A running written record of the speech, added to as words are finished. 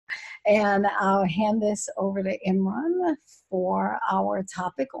And I'll hand this over to Imran for our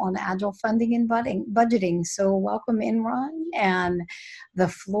topic on agile funding and budgeting. So welcome, Imran, and the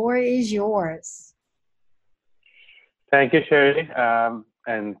floor is yours. Thank you, Sherry.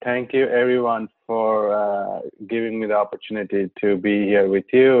 And thank you, everyone, for giving me the opportunity to be here with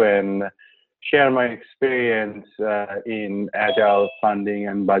you and share my experience in agile funding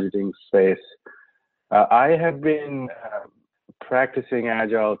and budgeting space. I have been practicing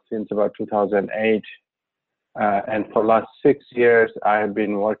agile since about 2008. And for the last 6 years, I have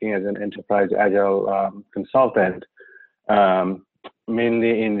been working as an enterprise agile consultant,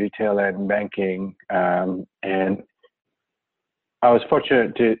 mainly in retail and banking. And I was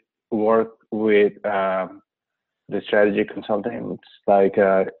fortunate to work with the strategy consultants like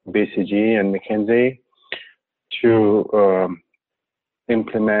BCG and McKinsey to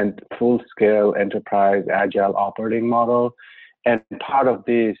implement full-scale enterprise agile operating model. And part of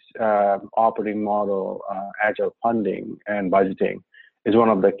this operating model, agile funding and budgeting, is one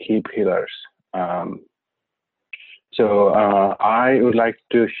of the key pillars. So I would like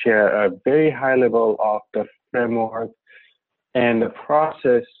to share a very high level of the framework and the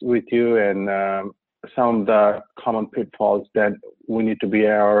process with you, and some of the common pitfalls that we need to be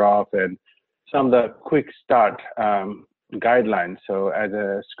aware of, and some of the quick start guidelines. So as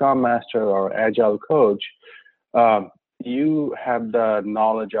a Scrum Master or Agile coach, you have the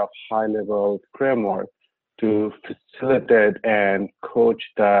knowledge of high-level framework to facilitate and coach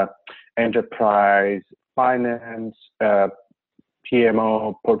the enterprise, finance,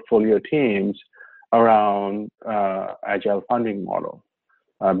 PMO, portfolio teams around agile funding model,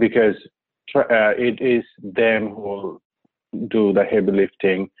 because it is them who will do the heavy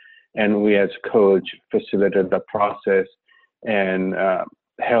lifting, and we as coach facilitate the process and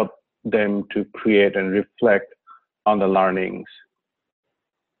help them to create and reflect on the learnings.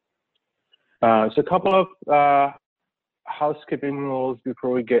 So a couple of housekeeping rules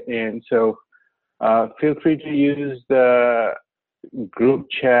before we get in. So feel free to use the group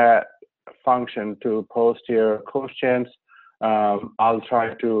chat function to post your questions. I'll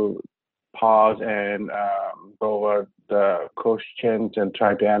try to pause and go over the questions and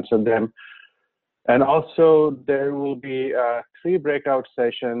try to answer them. And also there will be 3 breakout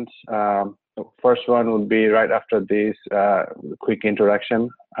sessions. The first one will be right after this quick introduction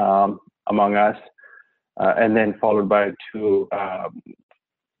among us, and then followed by 2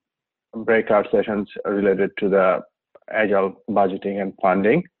 breakout sessions related to the agile budgeting and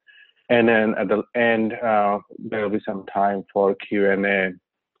funding. And then at the end, there will be some time for Q&A,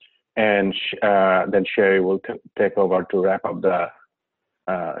 and then Sherry will take over to wrap up the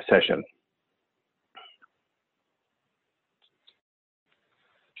session.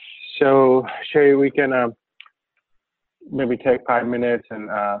 So Sherry, we can maybe take 5 minutes and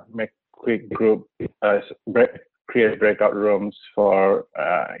make quick group, create breakout rooms for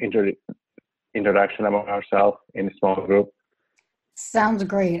introduction among ourselves in a small group. Sounds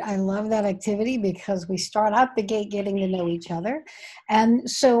great. I love that activity because we start out the gate getting to know each other. And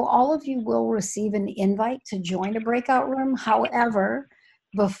so all of you will receive an invite to join a breakout room. However,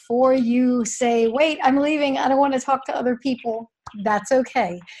 before you say, wait, I'm leaving, I don't want to talk to other people, that's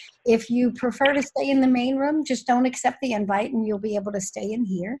okay. If you prefer to stay in the main room, just don't accept the invite and you'll be able to stay in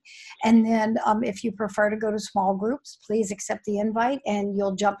here. And then if you prefer to go to small groups, please accept the invite and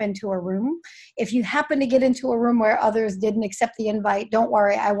you'll jump into a room. If you happen to get into a room where others didn't accept the invite, don't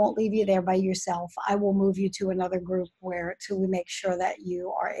worry, I won't leave you there by yourself. I will move you to another group till we make sure that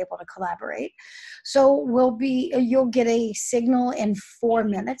you are able to collaborate. So you'll get a signal in 4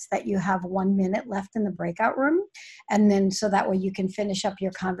 minutes that you have 1 minute left in the breakout room. And then so that way you can finish up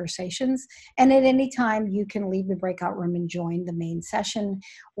your conversations. And at any time you can leave the breakout room and join the main session.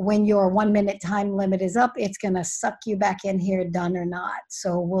 When your 1 minute time limit is up, it's going to suck you back in here, done or not.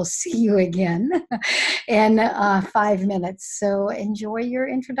 So we'll see you again in 5 minutes. So enjoy your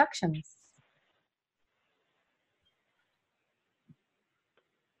introductions.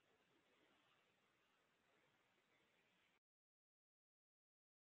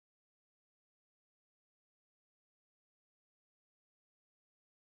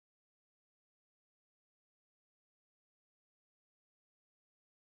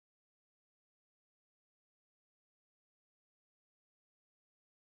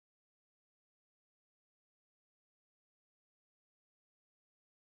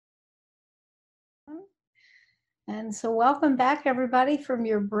 And so welcome back, everybody, from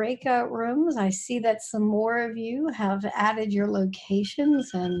your breakout rooms. I see that some more of you have added your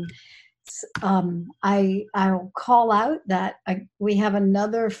locations, and I'll call out that we have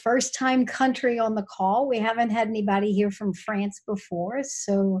another first-time country on the call. We haven't had anybody here from France before,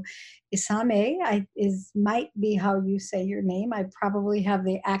 so Isame might be how you say your name. I probably have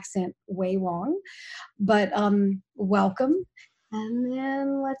the accent way wrong, but welcome. And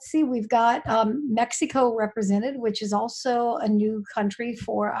then let's see, we've got Mexico represented, which is also a new country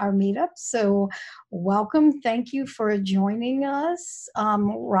for our meetup. So welcome. Thank you for joining us,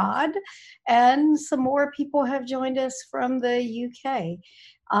 Rod. And some more people have joined us from the UK.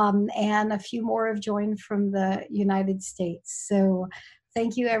 And a few more have joined from the United States. So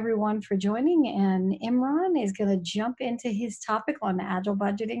thank you everyone for joining. And Imran is going to jump into his topic on agile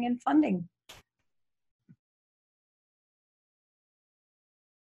budgeting and funding.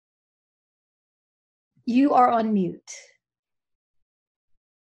 You are on mute.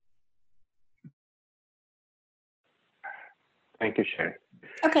 Thank you, Sherry.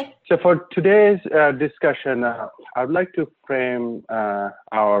 Okay. So for today's discussion, I'd like to frame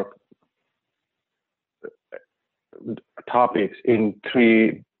our topics in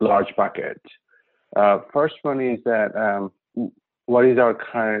three large buckets. First one is that what is our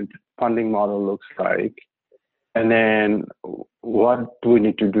current funding model looks like, and then what do we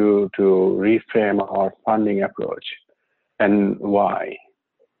need to do to reframe our funding approach and why?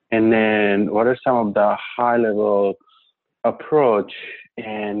 And then what are some of the high-level approach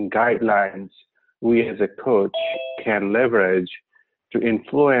and guidelines we as a coach can leverage to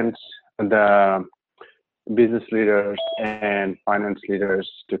influence the business leaders and finance leaders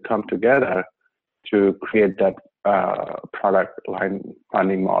to come together to create that product line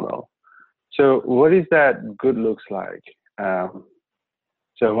funding model. So what is that good looks like?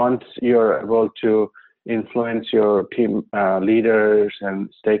 So once you're able to influence your team leaders and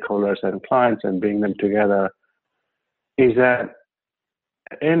stakeholders and clients and bring them together, is that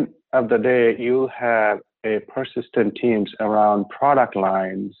at the end of the day, you'll have a persistent teams around product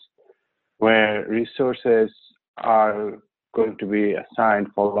lines where resources are going to be assigned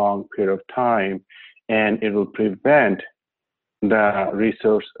for a long period of time, and it will prevent the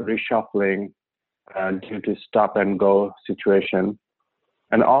resource reshuffling due to stop and go situation,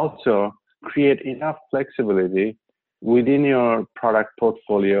 and also create enough flexibility within your product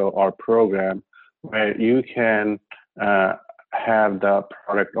portfolio or program where you can have the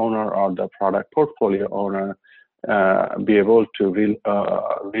product owner or the product portfolio owner be able to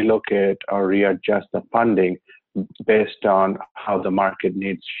relocate or readjust the funding based on how the market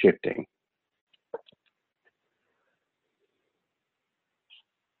needs shifting.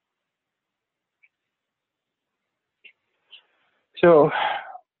 So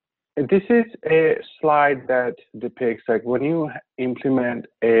this is a slide that depicts like when you implement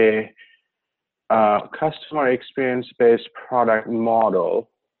a customer experience-based product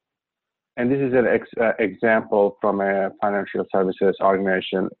model, and this is an example from a financial services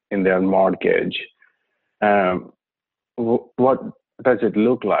organization in their mortgage. What does it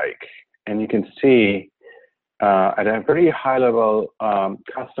look like? And you can see at a very high level,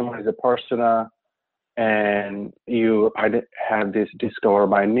 customer is a persona, and you have this discover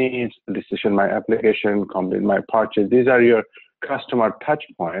my needs, decision my application, complete my purchase. These are your customer touch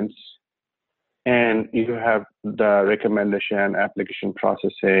points. And you have the recommendation, application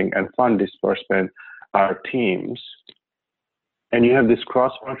processing, and fund disbursement are teams. And you have this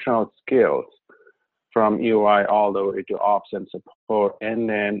cross-functional skills from UI all the way to ops and support, and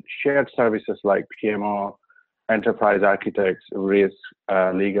then shared services like PMO, enterprise architects, risk,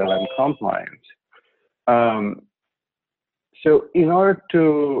 legal, and compliance. So in order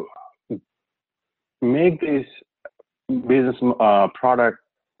to make this business product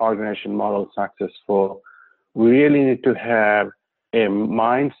organization model successful, we really need to have a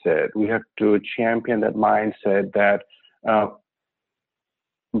mindset. We have to champion that mindset that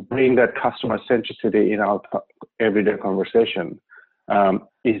bring that customer centricity in our everyday conversation.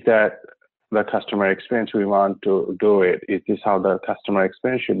 Is that the customer experience we want to do it? Is this how the customer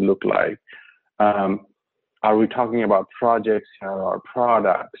experience should look like? Are we talking about projects or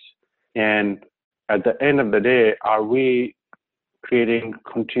products? And at the end of the day, are we creating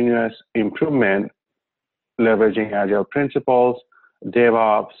continuous improvement, leveraging agile principles,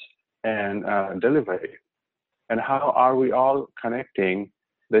 DevOps, and delivery? And how are we all connecting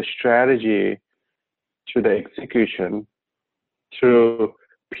the strategy to the execution through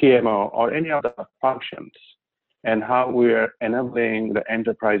PMO or any other functions? And how we are enabling the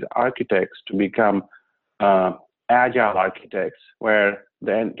enterprise architects to become agile architects, where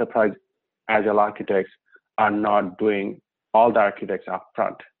the enterprise agile architects are not doing all the architects up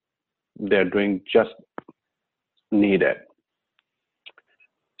front. They're doing just needed.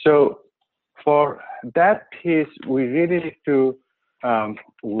 So For that piece, we really need to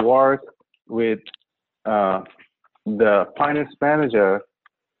work with the finance manager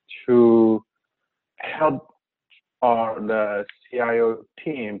to help or the CIO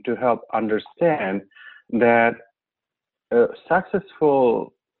team to help understand that a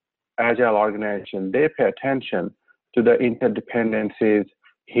successful agile organization, they pay attention to the interdependencies,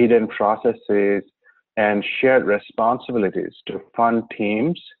 hidden processes, and shared responsibilities to fund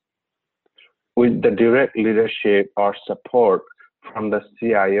teams with the direct leadership or support from the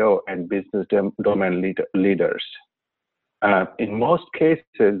CIO and business domain leaders. In most cases,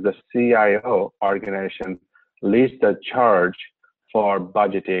 the CIO organization leads the charge for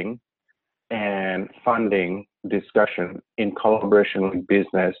budgeting and funding discussion in collaboration with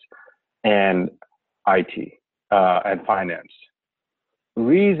business and IT and finance.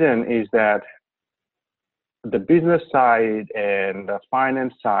 Reason is that the business side and the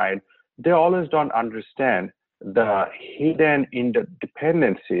finance side, they always don't understand the hidden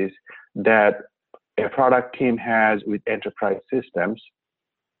interdependencies that a product team has with enterprise systems.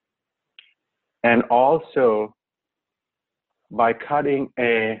 And also by cutting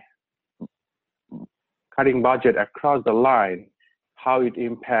budget across the line, how it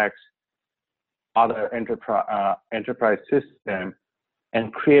impacts other enterprise system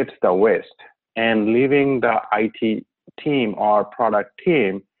and creates the waste, and leaving the IT team or product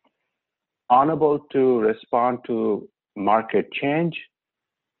team unable to respond to market change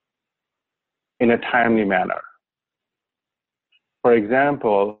in a timely manner. For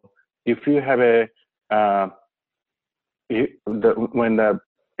example, if you have when the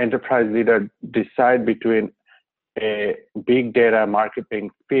enterprise leader decide between a big data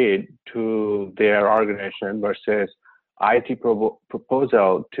marketing feed to their organization versus IT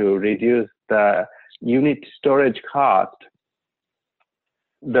proposal to reduce the unit storage cost,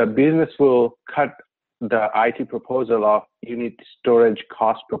 the business will cut the IT proposal of unit storage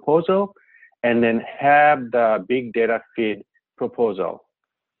cost proposal and then have the big data feed proposal.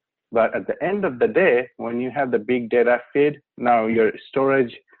 But at the end of the day, when you have the big data feed, now your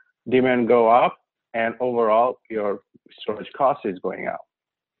storage demand go up and overall your storage cost is going up.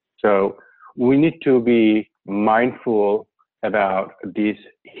 So we need to be mindful about these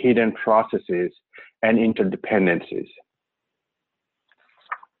hidden processes and interdependencies.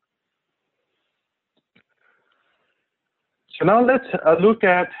 So now let's look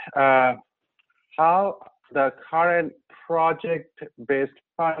at how the current project-based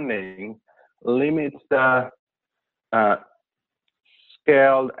funding limits the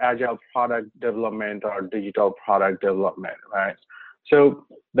scaled agile product development or digital product development, right? So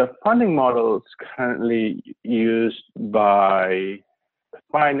the funding models currently used by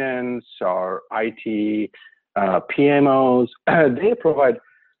finance or IT, PMOs, they provide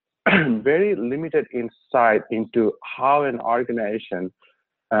very limited insight into how an organization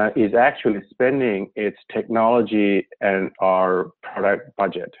is actually spending its technology and our product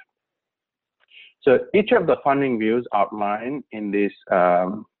budget. So each of the funding views outlined in this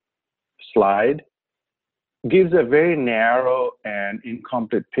slide gives a very narrow and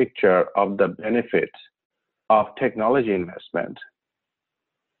incomplete picture of the benefits of technology investment.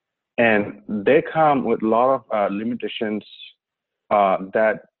 And they come with a lot of limitations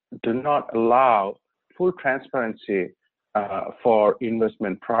that do not allow full transparency for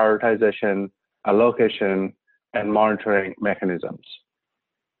investment prioritization, allocation, and monitoring mechanisms.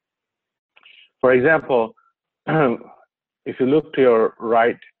 For example, if you look to your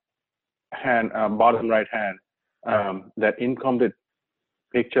right hand, bottom right hand, that incomplete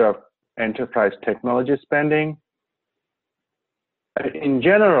picture of enterprise technology spending, in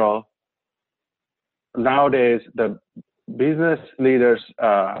general, nowadays the business leaders'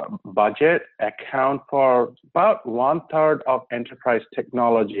 budget account for about 1/3 of enterprise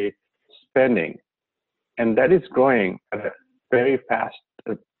technology spending, and that is growing at a very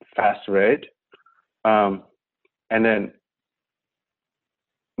fast rate. And then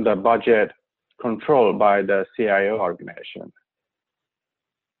the budget controlled by the CIO organization.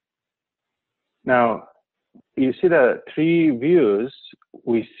 Now, you see the three views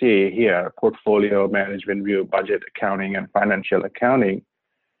we see here: portfolio management view, budget accounting, and financial accounting.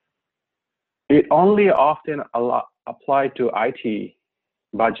 It only often apply to IT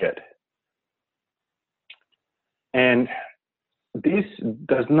budget. And this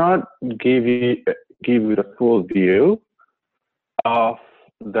does not give you the full view of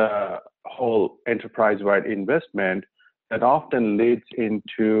the whole enterprise-wide investment that often leads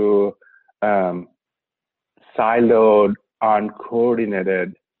into siloed,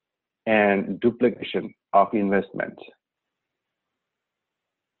 uncoordinated, and duplication of investments.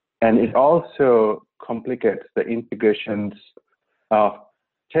 And it also complicates the integrations of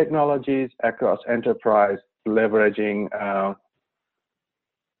technologies across enterprise, leveraging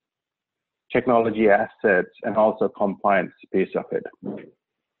technology assets and also compliance piece of it.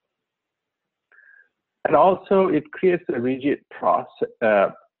 And also it creates a rigid process,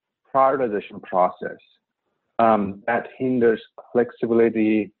 prioritization process that hinders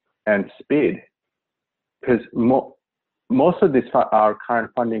flexibility and speed, because most of these our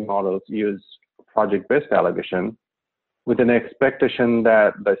current funding models use project-based allocation with an expectation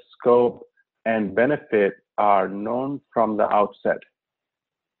that the scope and benefit are known from the outset.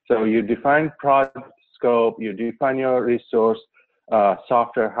 So you define project scope, you define your resource,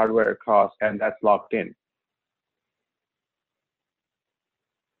 software, hardware cost, and that's locked in.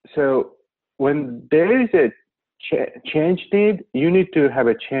 So when there is a change need, you need to have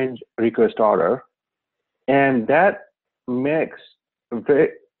a change request order, and that makes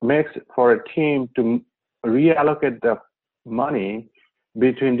for a team to reallocate the money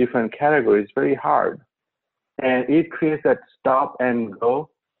between different categories very hard, and it creates that stop and go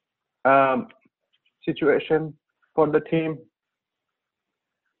situation for the team.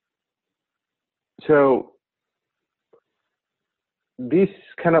 So this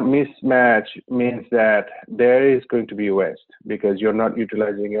kind of mismatch means that there is going to be waste because you're not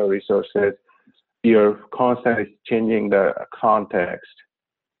utilizing your resources. You're constantly changing the context,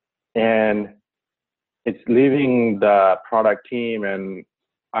 and it's leaving the product team and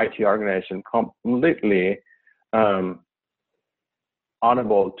IT organization completely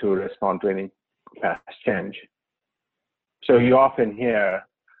unable to respond to any fast change. So you often hear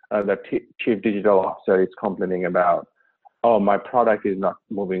the chief digital officer is complaining about, oh, my product is not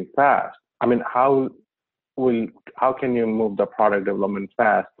moving fast. I mean, how can you move the product development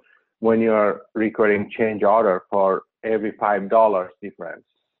fast when you're recording change order for every $5 difference?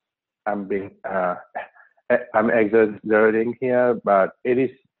 I'm exaggerating here, but it is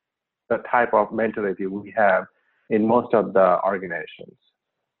the type of mentality we have in most of the organizations.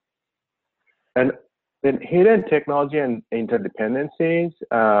 And then hidden technology and interdependencies.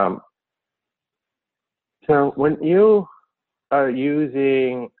 So when you are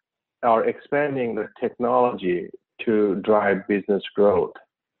using or expanding the technology to drive business growth,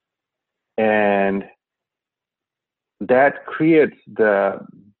 and that creates the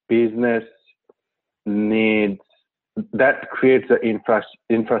business needs, that creates the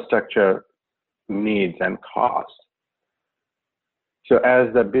infrastructure needs and costs. So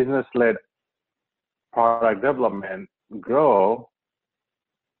as the business-led product development grow,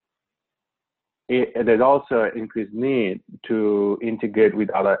 there's also increased need to integrate with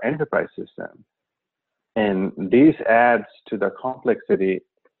other enterprise systems. And this adds to the complexity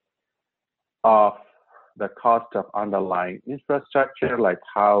of the cost of underlying infrastructure, like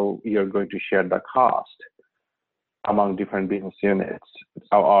how you're going to share the cost among different business units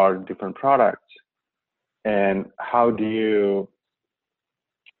or different products. And how do you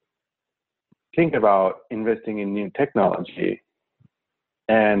think about investing in new technology?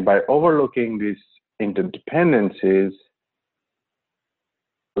 And by overlooking these interdependencies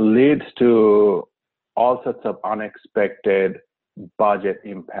leads to all sorts of unexpected budget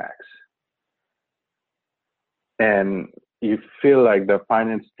impacts. And you feel like the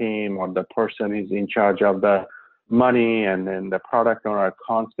finance team or the person is in charge of the money, and then the product owner are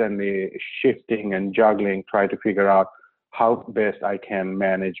constantly shifting and juggling, trying to figure out how best I can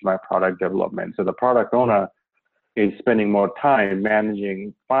manage my product development. So the product owner is spending more time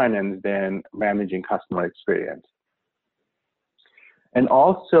managing finance than managing customer experience. And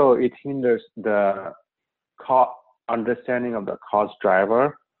also it hinders the understanding of the cost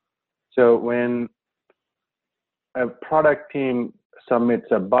driver. So when a product team submits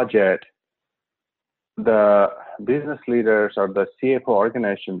a budget, the business leaders or the CFO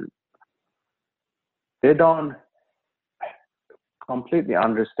organization, they don't completely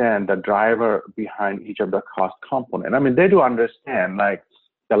understand the driver behind each of the cost component. I mean, they do understand like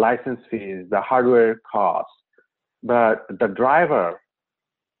the license fees, the hardware costs, but the driver,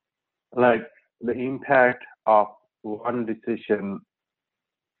 like the impact of one decision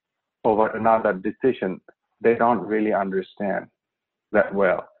over another decision, they don't really understand that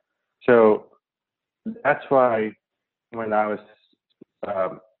well. So that's why when I was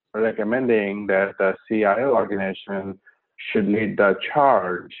recommending that the CIO organization should lead the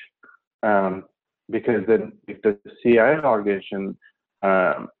charge, because then if the CIO organization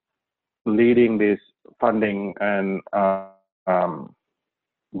leading this funding and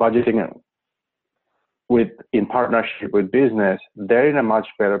budgeting in partnership with business, they're in a much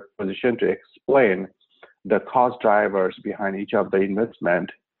better position to explain the cost drivers behind each of the investment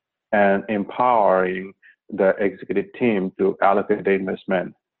and empowering the executive team to allocate the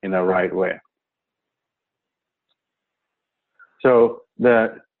investment in the right way. So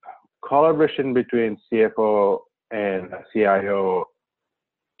the collaboration between CFO and CIO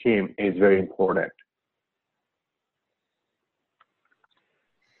team is very important.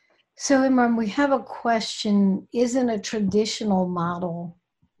 So Imran, we have a question. Isn't a traditional model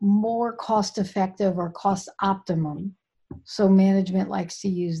more cost effective or cost optimum? So management likes to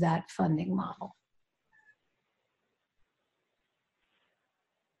use that funding model.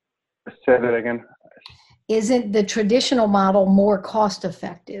 Say that again. Isn't the traditional model more cost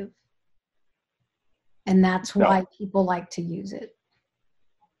effective? And that's why people like to use it.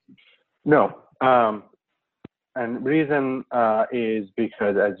 No. And reason is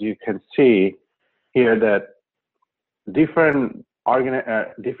because, as you can see here, that different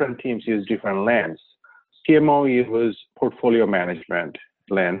teams use different lens. CMO uses portfolio management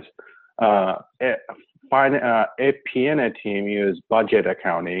lens. FP&A team use budget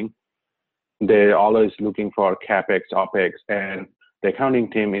accounting. They're always looking for CapEx, OpEx, and the accounting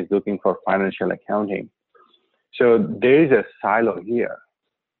team is looking for financial accounting. So there is a silo here.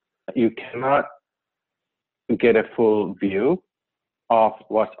 You cannot get a full view of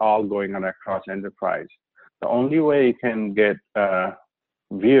what's all going on across enterprise. The only way you can get a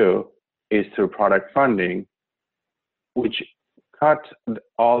view is through product funding, which cuts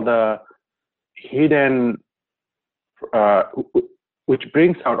all the hidden, which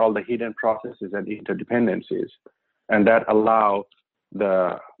brings out all the hidden processes and interdependencies, and that allow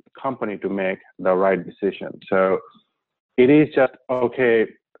the company to make the right decision. So it is just, okay,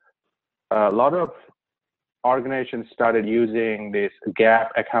 a lot of organizations started using this GAAP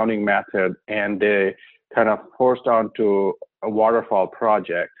accounting method, and they kind of forced onto a waterfall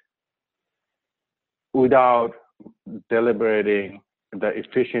project without deliberating the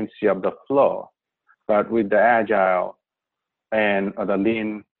efficiency of the flow. But with the agile and the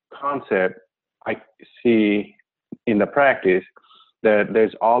lean concept, I see in the practice that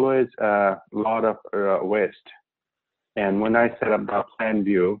there's always a lot of waste. And when I set up the plan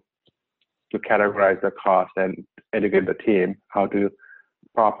view to categorize the cost and educate the team how to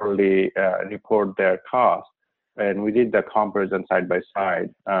properly report their costs, and we did the comparison side by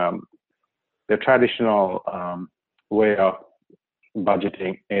side, the traditional way of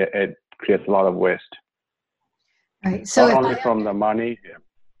budgeting, it creates a lot of waste. Right. So not only from the money.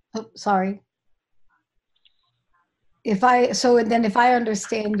 Oh, sorry. If I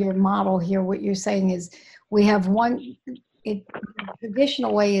understand your model here, what you're saying is we have the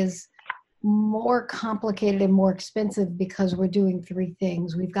traditional way is more complicated and more expensive because we're doing three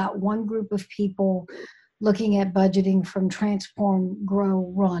things. We've got one group of people looking at budgeting from transform,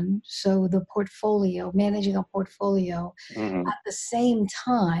 grow, run. So the portfolio, managing a portfolio. Mm-hmm. At the same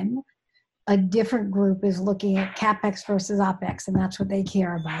time, a different group is looking at CapEx versus OpEx, and that's what they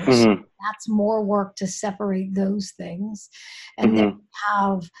care about. Mm-hmm. So that's more work to separate those things. And Mm-hmm. then we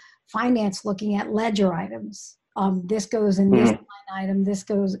have finance looking at ledger items. This goes in this line item, this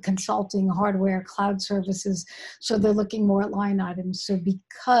goes consulting, hardware, cloud services. So they're looking more at line items. So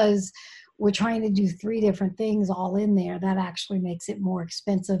because we're trying to do three different things all in there, that actually makes it more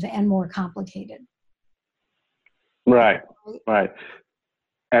expensive and more complicated. Right.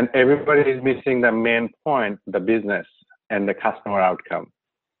 And everybody is missing the main point, the business and the customer outcome.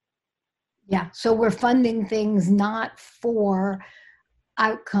 Yeah, so we're funding things not for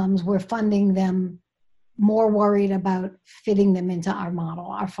outcomes, we're funding them more worried about fitting them into our model,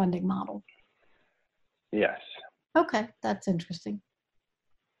 our funding model. Yes. Okay, that's interesting.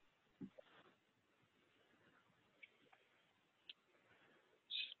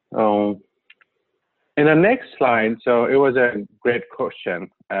 In the next slide, so it was a great question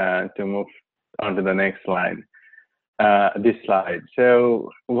to move on to the next slide, this slide.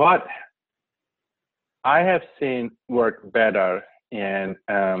 So what I have seen work better, and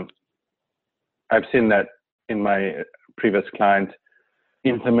I've seen that in my previous clients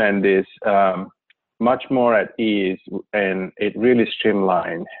implement this much more at ease, and it really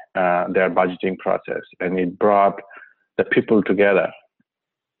streamlined their budgeting process, and it brought the people together.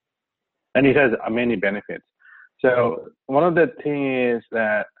 And it has many benefits. So one of the things is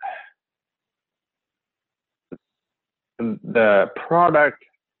that the product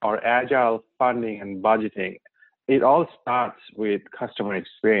or agile funding and budgeting, it all starts with customer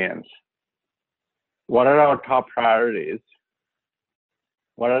experience. What are our top priorities?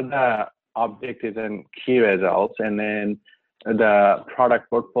 What are the objectives and key results? And then the product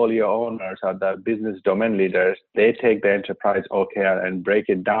portfolio owners or the business domain leaders, they take the enterprise OKR and break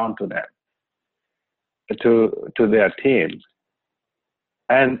it down to them, to their teams.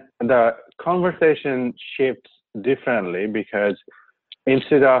 And the conversation shifts differently because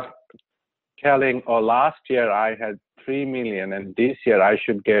instead of telling, oh, last year I had 3 million and this year I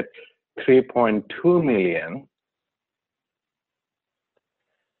should get 3.2 million,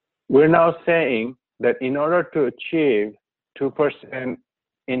 we're now saying that in order to achieve 2%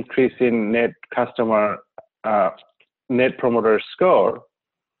 increase in net promoter score,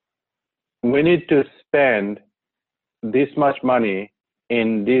 we need to spend this much money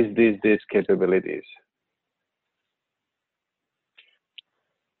in these capabilities.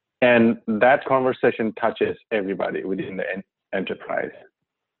 And that conversation touches everybody within the enterprise.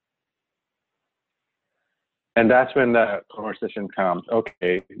 And that's when the conversation comes,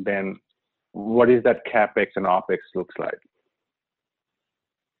 okay, then what is that CapEx and OpEx looks like?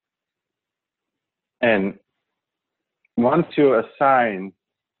 And once you assign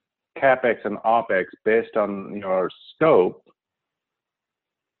CapEx and OpEx based on your scope,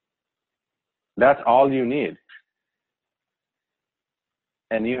 that's all you need.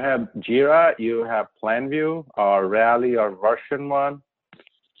 And you have Jira, you have PlanView or Rally or version 1.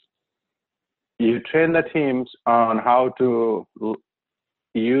 You train the teams on how to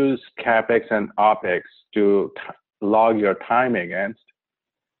use CapEx and OpEx to log your time against.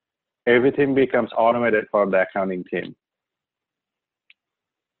 Everything becomes automated for the accounting team.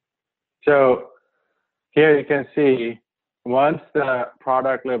 So here you can see once the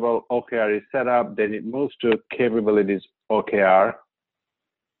product level OKR is set up, then it moves to capabilities OKR.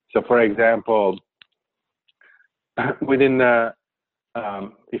 So for example, within the,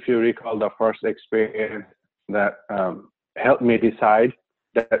 if you recall the first experience that helped me decide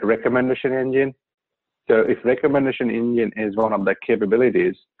that recommendation engine. So if recommendation engine is one of the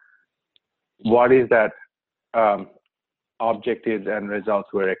capabilities, what is that objectives and results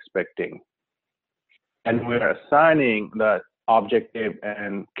we're expecting? And we're assigning the objective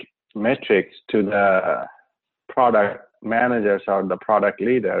and metrics to the product managers or the product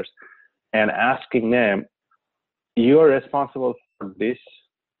leaders and asking them, you're responsible for this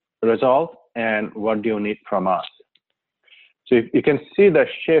result and what do you need from us? So you can see the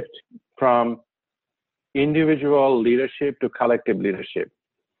shift from individual leadership to collective leadership,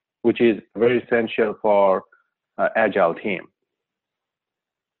 which is very essential for agile team.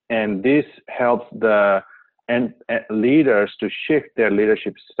 And this helps the leaders to shift their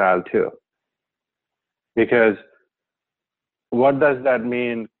leadership style too. Because what does that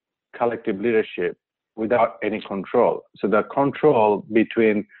mean, collective leadership, without any control? So the control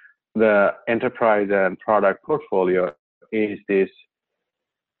between the enterprise and product portfolio is this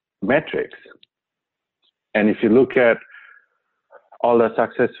metrics. And if you look at all the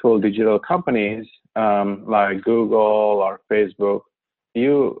successful digital companies like Google or Facebook,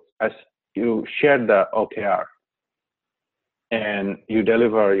 you share the OKR and you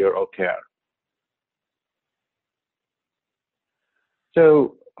deliver your OKR.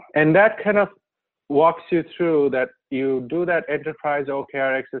 So, and that kind of walks you through that you do that enterprise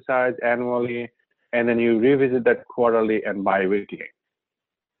OKR exercise annually, and then you revisit that quarterly and bi-weekly.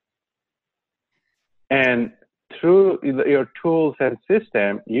 And through your tools and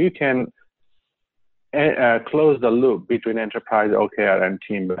system, you can close the loop between enterprise OKR and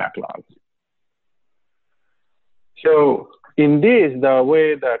team backlogs. So in this, the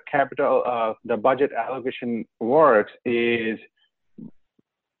way the budget allocation works is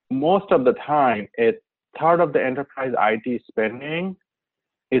most of the time, a third of the enterprise IT spending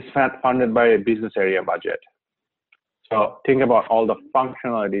is funded by a business area budget. So think about all the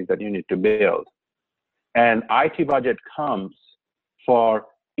functionalities that you need to build. And IT budget comes for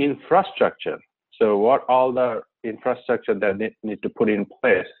infrastructure. So what all the infrastructure that need to put in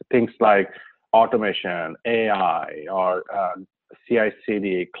place, things like automation, AI, or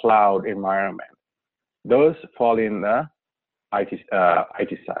CI/CD, cloud environment, those fall in the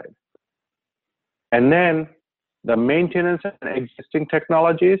IT side. And then the maintenance and existing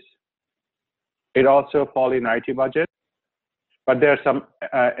technologies, it also fall in IT budget. But there are some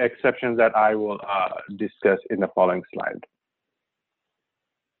exceptions that I will discuss in the following slide.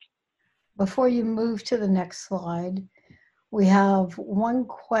 Before you move to the next slide, we have one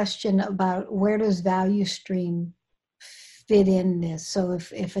question about where does value stream fit in this? So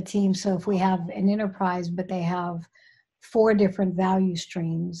if a team, so if we have an enterprise, but they have 4 different value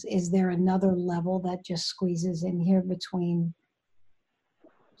streams, is there another level that just squeezes in here between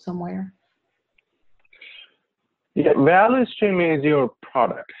somewhere? Yeah, value stream is your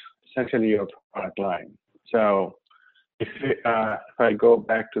product, essentially your product line. So if I go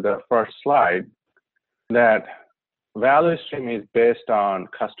back to the first slide, that value stream is based on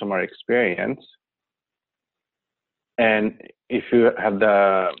customer experience. And if you have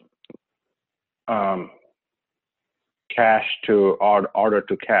the cash to order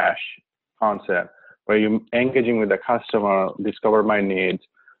to cash concept, where you're engaging with the customer, discover my needs,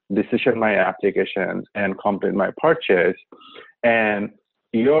 decision my applications, and complete my purchase. And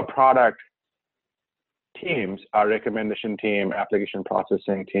your product teams are recommendation team, application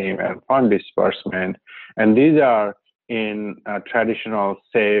processing team, and fund disbursement. And these are in traditional,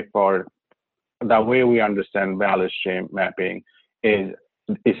 safe, or the way we understand value stream mapping is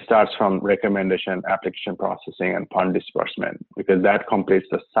it starts from recommendation, application processing, and fund disbursement, because that completes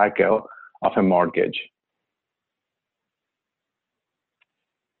the cycle of a mortgage.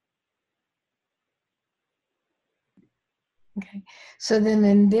 Okay, so then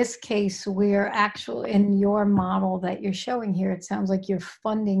in this case, we're actually in your model that you're showing here, it sounds like you're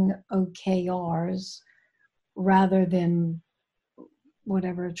funding OKRs rather than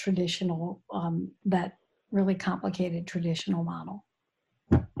whatever traditional, that really complicated traditional model.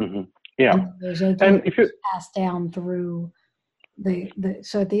 Mm-hmm. Yeah. And those OKRs And if you pass down through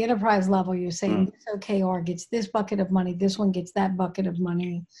so at the enterprise level, you're saying this OKR gets this bucket of money, this one gets that bucket of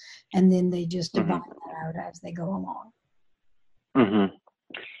money, and then they just divide that out as they go along. Mm-hmm.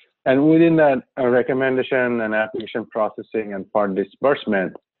 And within that recommendation and application processing and fund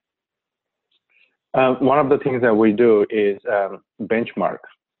disbursement, one of the things that we do is benchmark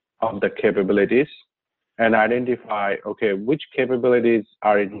of the capabilities and identify, okay, which capabilities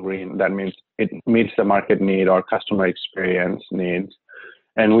are in green. That means it meets the market need or customer experience needs,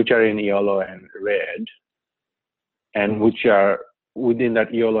 and which are in yellow and red, and which are within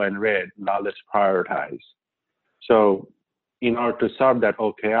that yellow and red. Now let's prioritize. So in order to serve that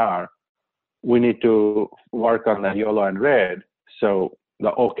OKR, we need to work on the yellow and red, so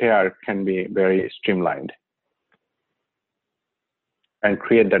the OKR can be very streamlined and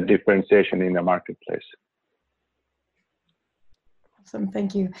create that differentiation in the marketplace. Awesome,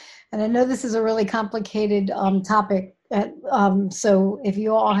 thank you. And I know this is a really complicated topic, so if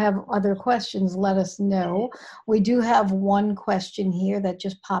you all have other questions, let us know. We do have one question here that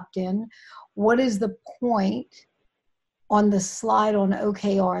just popped in. What is the point on the slide on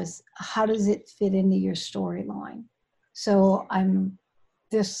OKRs? How does it fit into your storyline? So I'm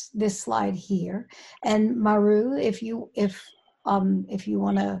this slide here, and Maru, if you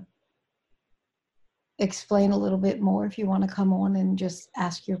want to explain a little bit more, if you want to come on and just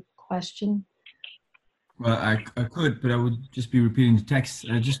ask your question. Well, I could, but I would just be repeating the text.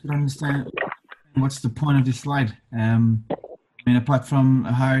 I just don't understand what's the point of this slide. I mean, apart from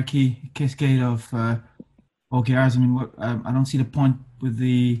a hierarchy cascade of OKRs, I mean, I don't see the point with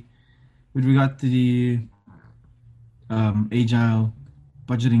regard to the agile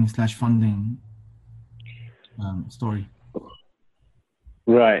budgeting / funding story.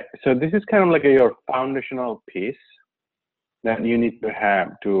 Right. So this is kind of like your foundational piece that you need to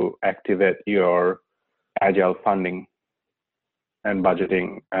have to activate your agile funding and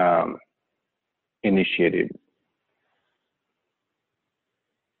budgeting initiative.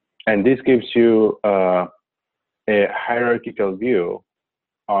 And this gives you a hierarchical view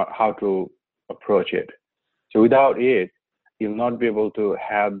on how to approach it. So without it, you'll not be able to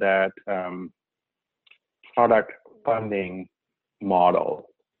have that product funding model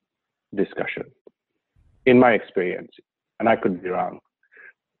discussion, in my experience, and I could be wrong.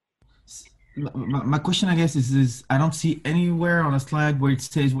 My question, I guess, is I don't see anywhere on a slide where it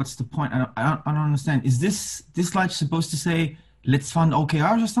says what's the point. I don't understand. Is this slide supposed to say let's fund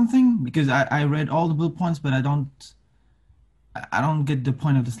OKRs or something? Because I read all the bullet points, but I don't get the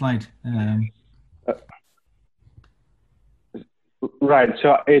point of the slide. Right.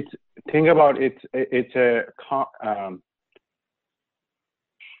 So think about it. It's a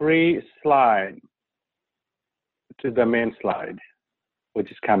free slide to the main slide,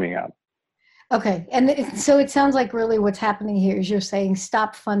 which is coming up. Okay, and so it sounds like really what's happening here is you're saying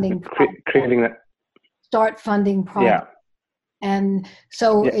stop funding, creating that, start funding products. Yeah. And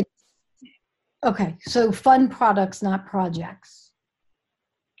so it's okay. So fund products, not projects.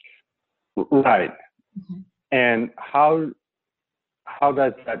 Right. Mm-hmm. And how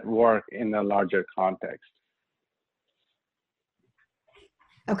does that work in a larger context?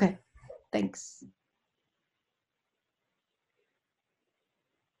 Okay, thanks.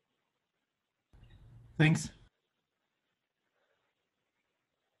 Thanks.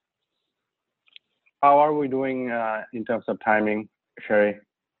 How are we doing in terms of timing, Sherry?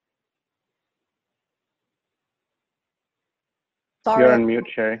 Sorry. You're on mute,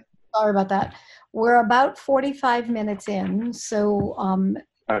 Sherry. Sorry about that. We're about 45 minutes in, so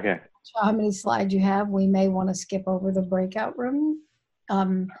okay. How many slides you have? We may want to skip over the breakout room.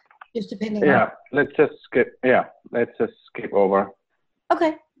 Just depending on. Yeah, let's just skip over,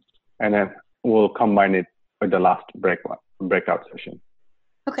 Okay. and then we'll combine it with the last breakout session.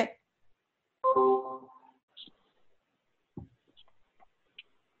 Okay.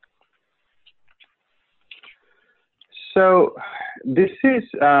 So this is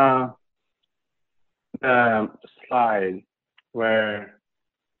the slide where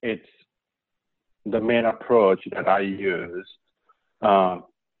it's the main approach that I use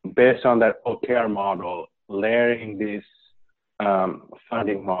based on that OKR model, layering this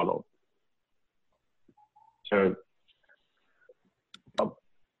funding model. So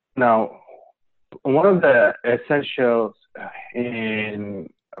now, one of the essentials in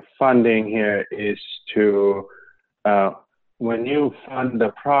funding here is to, when you fund the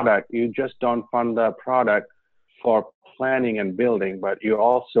product, you just don't fund the product for planning and building, but you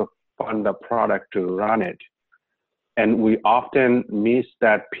also fund the product to run it. And we often miss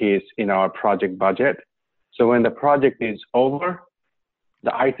that piece in our project budget. So when the project is over,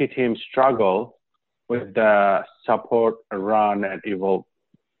 the IT team struggle with the support, run, and evolve.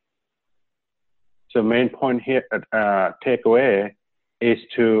 So main point here, takeaway, is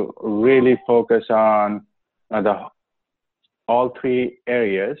to really focus on all three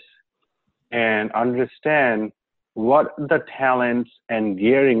areas and understand what the talents and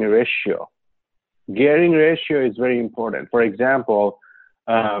gearing ratio. Gearing ratio is very important. For example,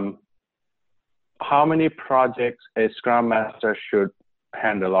 how many projects a Scrum Master should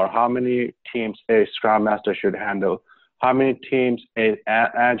handle, or how many teams a Scrum Master should handle, how many teams an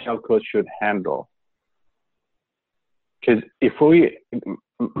Agile coach should handle. Because if we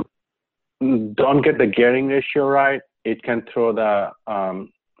don't get the gearing ratio right, it can throw the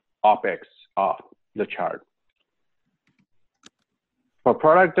OpEx off the chart. For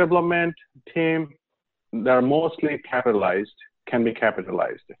product development team, they're mostly capitalized, can be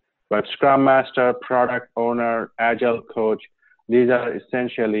capitalized. But Scrum Master, Product Owner, Agile Coach, these are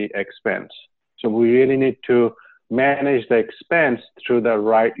essentially expense. So we really need to manage the expense through the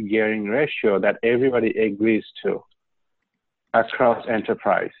right gearing ratio that everybody agrees to across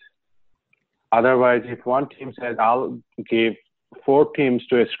enterprise. Otherwise, if one team says, I'll give 4 teams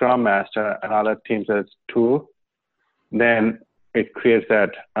to a Scrum Master, another team says 2, then it creates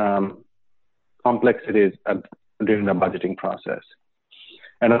that complexities during the budgeting process.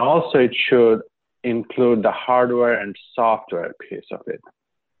 And also it should include the hardware and software piece of it.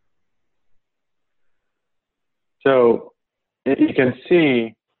 So you can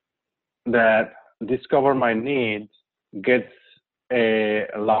see that Discover My Needs gets a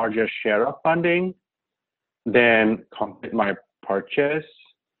larger share of funding than Complete My Purchase.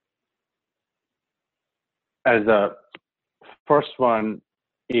 As the first one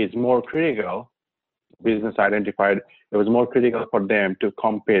is more critical, business identified, it was more critical for them to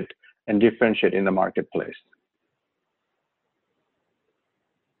compete and differentiate in the marketplace.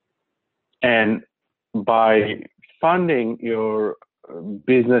 And by funding your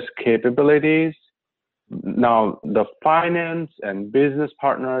business capabilities, now the finance and business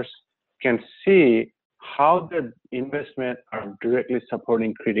partners can see how the investment are directly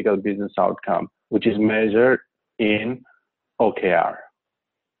supporting critical business outcome, which is measured in OKR.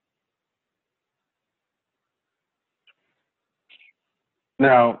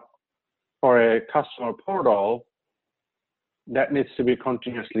 Now, for a customer portal, that needs to be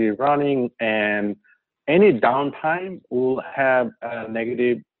continuously running, and any downtime will have a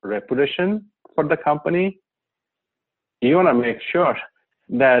negative reputation for the company. You want to make sure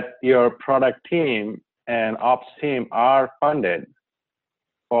that your product team and ops team are funded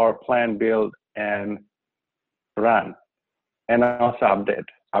for plan, build, and run, and also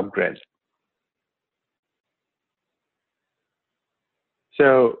upgrade.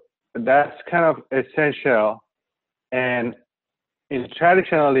 So that's kind of essential. And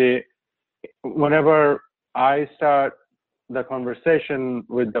traditionally, whenever I start the conversation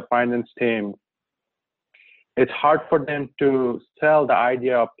with the finance team, it's hard for them to sell the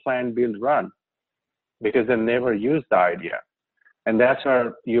idea of plan, build, run, because they never use the idea. And that's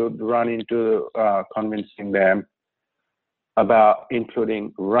where you run into convincing them about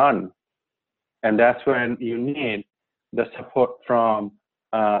including run. And that's when you need the support from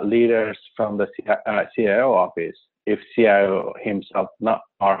leaders from the CIO office, if CIO himself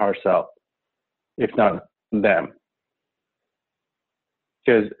or herself, if not them.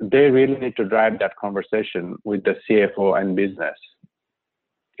 Because they really need to drive that conversation with the CFO and business.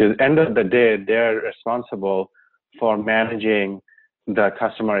 Because at the end of the day, they're responsible for managing the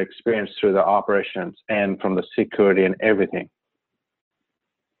customer experience through the operations and from the security and everything.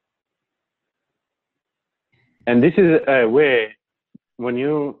 And this is a way, when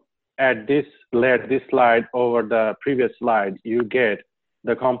you layer this slide over the previous slide, you get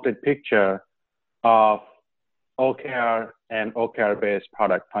the complete picture of OKR and OKR-based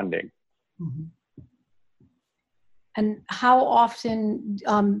product funding. Mhm. And how often,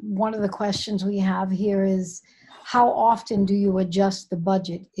 one of the questions we have here is, how often do you adjust the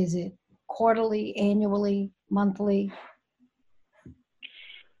budget? Is it quarterly, annually, monthly?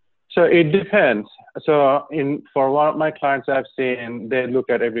 So it depends. So for one of my clients I've seen, they look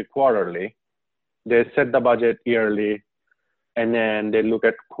at every quarterly. They set the budget yearly, and then they look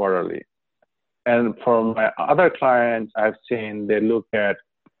at quarterly. And for my other clients I've seen, they look at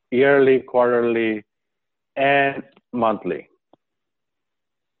yearly, quarterly, and monthly.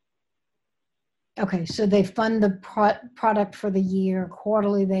 Okay, so they fund the product for the year.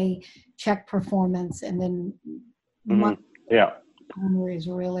 Quarterly, they check performance, and then monthly, yeah, is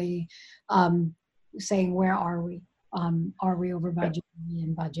really saying, where are we? Are we over budget? Are we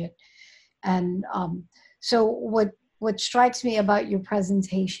in budget? And so what strikes me about your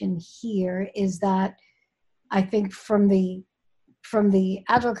presentation here is that I think from the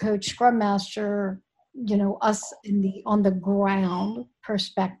Agile coach, Scrum Master, us on the ground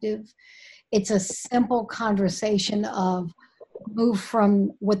perspective, it's a simple conversation of move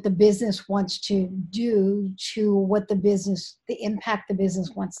from what the business wants to do to what the impact the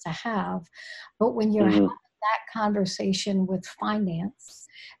business wants to have. But when you're having that conversation with finance,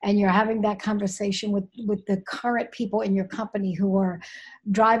 and you're having that conversation with the current people in your company who are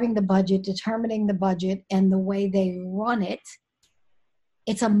driving the budget, determining the budget, and the way they run it,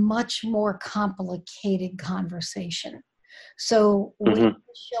 it's a much more complicated conversation. So what you're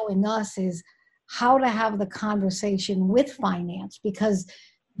showing us is how to have the conversation with finance, because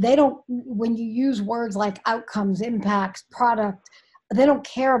they don't, when you use words like outcomes, impacts, product, they don't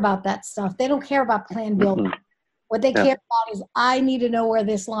care about that stuff. They don't care about plan building. What they care about is, I need to know where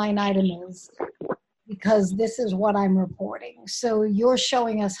this line item is because this is what I'm reporting. So you're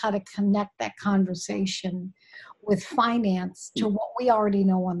showing us how to connect that conversation with finance to what we already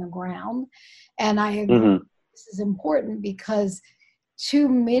know on the ground. And I agree, this is important because too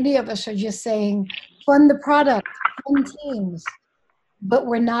many of us are just saying, fund the product, fund teams, but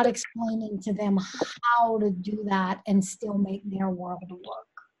we're not explaining to them how to do that and still make their world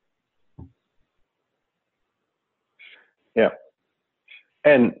work. Yeah.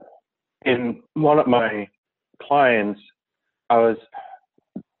 And in one of my clients, I was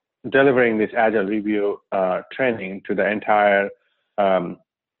delivering this Agile review training to the entire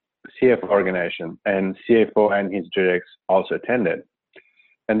CFO organization, and CFO and his directs also attended.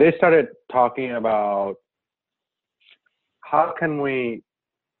 And they started talking about how can we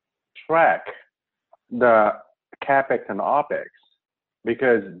track the CapEx and OpEx,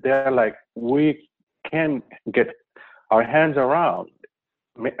 because they're like, we can't get our hands around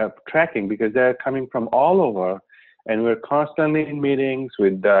tracking because they're coming from all over, and we're constantly in meetings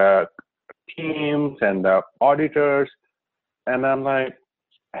with the teams and the auditors. And I'm like,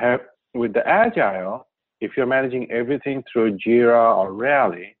 with the Agile, if you're managing everything through Jira or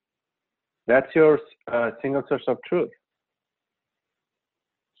Rally, that's your single source of truth.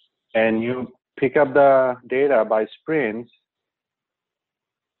 And you pick up the data by sprints,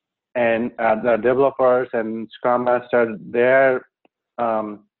 and the developers and Scrum Master, they're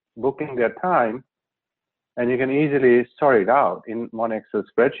booking their time, and you can easily sort it out in one Excel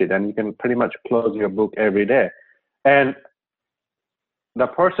spreadsheet, and you can pretty much close your book every day. And the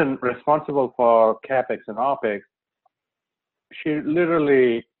person responsible for CapEx and OpEx, she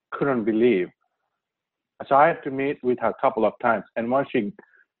literally couldn't believe. So I had to meet with her a couple of times, and once she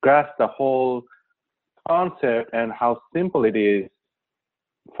grasped the whole concept and how simple it is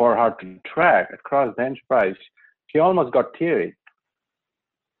for her to track across the enterprise, she almost got teary.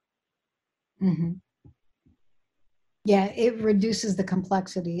 Yeah, it reduces the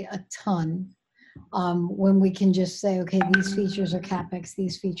complexity a ton when we can just say, okay, these features are CapEx,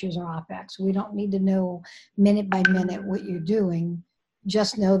 these features are OpEx. We don't need to know minute by minute what you're doing.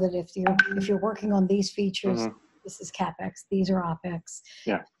 Just know that if you're working on these features, this is CapEx, these are OpEx.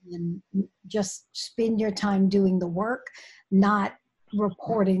 Yeah. And just spend your time doing the work, not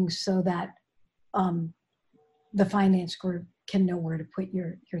reporting, so that the finance group can know where to put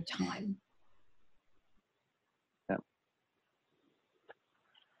your time. Yeah.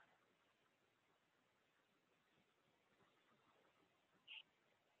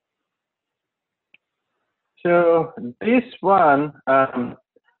 So this one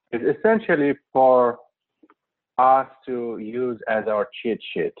is essentially for us to use as our cheat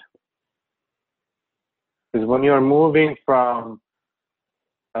sheet. Because when you're moving from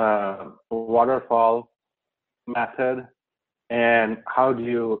waterfall method and how do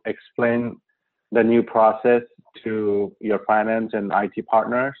you explain the new process to your finance and IT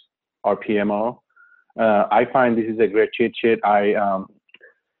partners or PMO? I find this is a great cheat sheet. I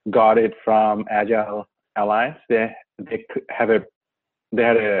got it from Agile Alliance. They had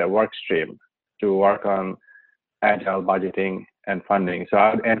a work stream to work on agile budgeting and funding. So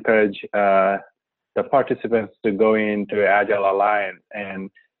I'd encourage the participants to go into Agile Alliance and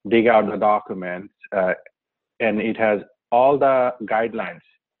dig out the documents, and it has all the guidelines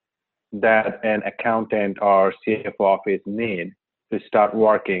that an accountant or CFO office need to start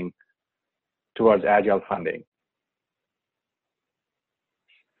working towards agile funding.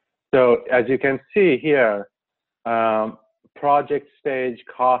 So as you can see here, project stage,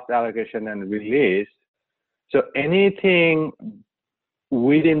 cost allocation, and release. So anything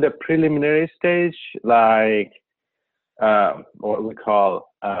within the preliminary stage, like what we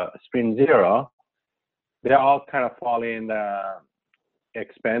call sprint zero, they all kind of fall in the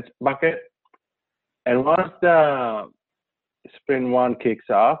expense bucket. And once the sprint one kicks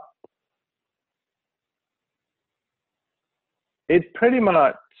off, it pretty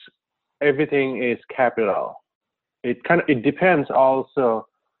much everything is capital. It depends also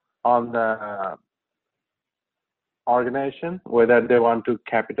on the organization, whether they want to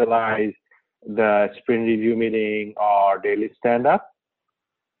capitalize the sprint review meeting or daily stand-up,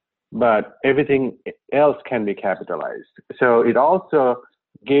 but everything else can be capitalized. So it also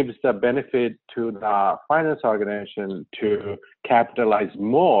gives the benefit to the finance organization to capitalize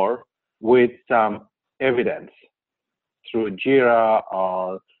more with some evidence through Jira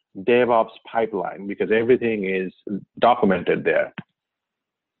or DevOps pipeline, because everything is documented there.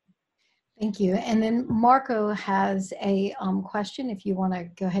 Thank you. And then Marco has a question. If you want to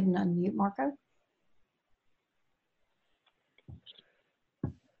go ahead and unmute Marco.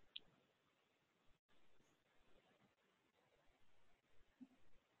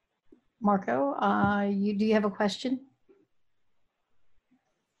 Marco, do you have a question?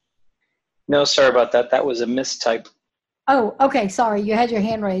 No, sorry about that. That was a mistype. Oh, okay. Sorry. You had your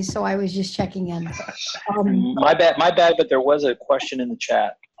hand raised, so I was just checking in. My bad, but there was a question in the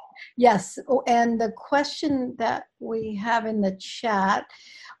chat. Yes. Oh, and the question that we have in the chat,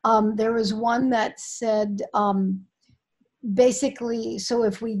 there was one that said, basically, so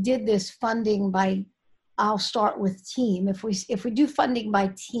if we did this funding by, I'll start with team. If we do funding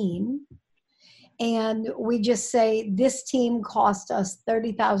by team, and we just say this team cost us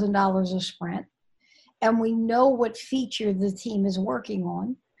 $30,000 a sprint, and we know what feature the team is working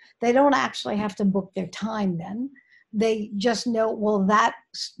on, they don't actually have to book their time then. They just know, well, that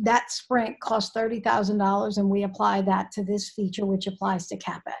sprint cost $30,000 and we apply that to this feature, which applies to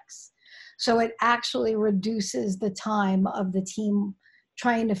CapEx. So it actually reduces the time of the team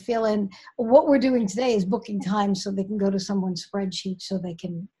trying to fill in. What we're doing today is booking time so they can go to someone's spreadsheet so they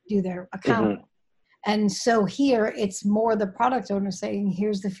can do their account. Mm-hmm. And so here it's more the product owner saying,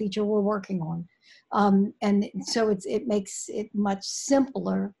 here's the feature we're working on. And so it makes it much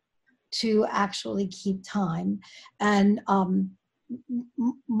simpler to actually keep time. And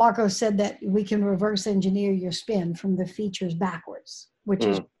Marco said that we can reverse engineer your spin from the features backwards, which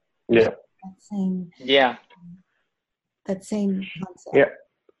is that same concept. Yeah.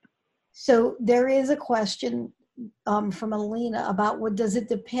 So there is a question from Alina about does it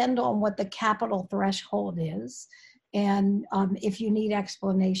depend on what the capital threshold is? And if you need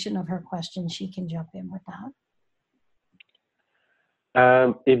explanation of her question, she can jump in with that.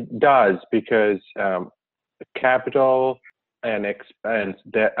 It does, because capital and expense,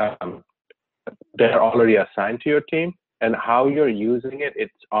 they're already assigned to your team, and how you're using it,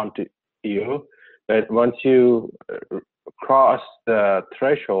 it's onto you. But once you cross the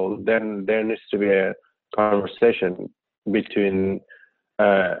threshold, then there needs to be a conversation between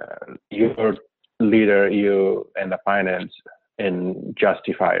your leader, you, and the finance, and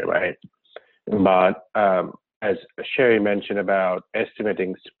justify it, right? But as Sherry mentioned about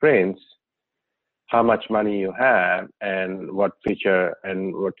estimating sprints, how much money you have and what feature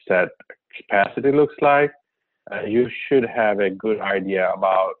and what that capacity looks like, you should have a good idea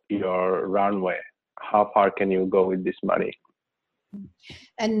about your runway. How far can you go with this money?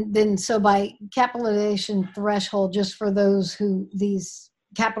 And then, so by capitalization threshold, just for those who these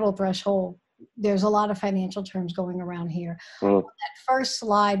capital threshold, there's a lot of financial terms going around here. That first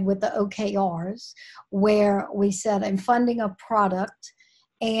slide with the OKRs, where we said I'm funding a product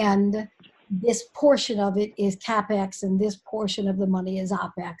and this portion of it is CapEx and this portion of the money is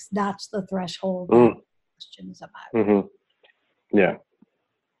OpEx. That's the threshold that the question is about. Yeah.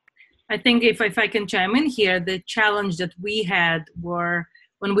 I think if I can chime in here, the challenge that we had were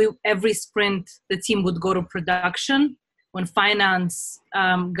when every sprint, the team would go to production, when finance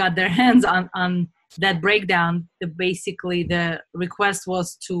got their hands on that breakdown, basically the request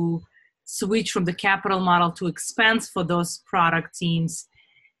was to switch from the capital model to expense for those product teams,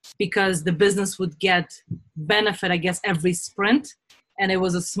 because the business would get benefit, I guess, every sprint, and it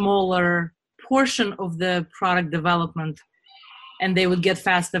was a smaller portion of the product development, and they would get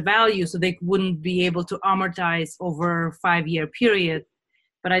faster value, so they wouldn't be able to amortize over a 5-year period.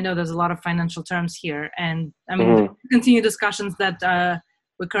 But I know there's a lot of financial terms here, and I mean, continue discussions that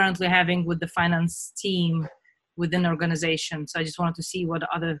we're currently having with the finance team within the organization. So I just wanted to see what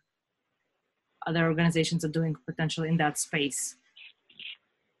other organizations are doing potentially in that space.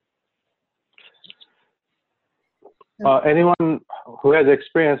 Anyone who has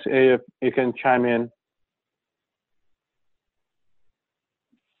experience, you can chime in.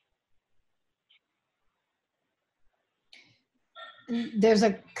 There's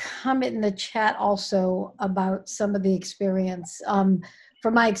a comment in the chat also about some of the experience.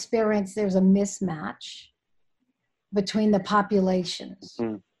 From my experience, there's a mismatch between the populations.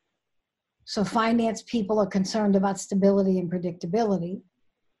 So finance people are concerned about stability and predictability.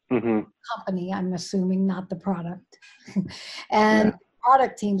 Company, I'm assuming, not the product. And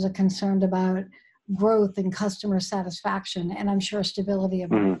product teams are concerned about growth and customer satisfaction, and I'm sure stability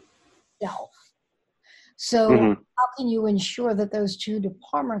of itself. So how can you ensure that those two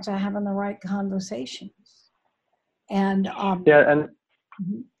departments are having the right conversations? And and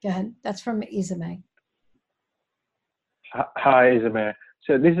go ahead. That's from Izame. Hi, Izame.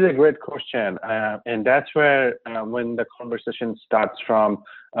 So this is a great question, and that's where when the conversation starts from,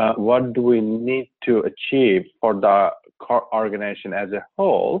 what do we need to achieve for the organization as a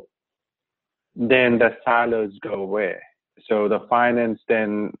whole, then the silos go away. So the finance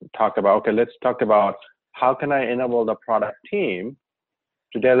then talk about, okay, let's talk about how can I enable the product team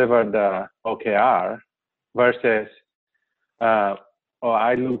to deliver the OKR versus,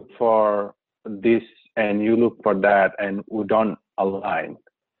 I look for this and you look for that, and we don't align.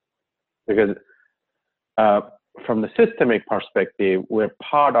 Because from the systemic perspective, we're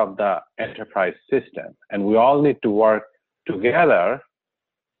part of the enterprise system, and we all need to work together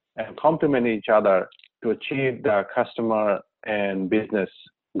and complement each other to achieve the customer and business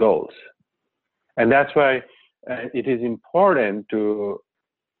goals. And that's why it is important to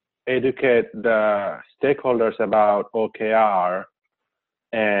educate the stakeholders about OKR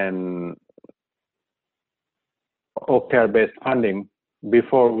and OKR-based funding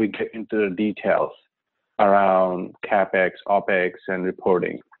before we get into the details around CapEx, OpEx, and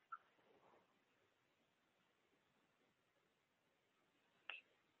reporting.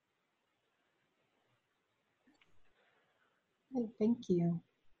 Thank you.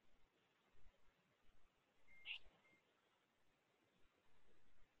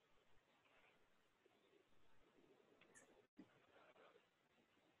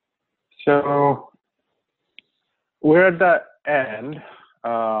 So we're at the end.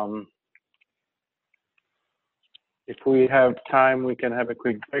 If we have time, we can have a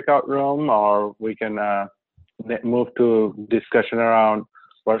quick breakout room, or we can move to discussion around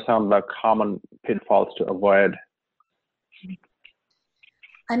what are some of the common pitfalls to avoid.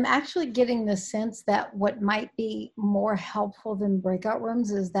 I'm actually getting the sense that what might be more helpful than breakout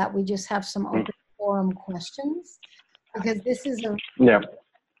rooms is that we just have some open forum questions, because this is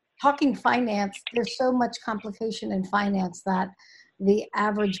talking finance. There's so much complication in finance that the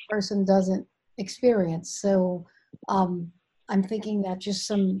average person doesn't experience. So I'm thinking that just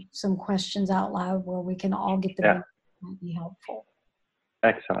some questions out loud where we can all get the might be helpful.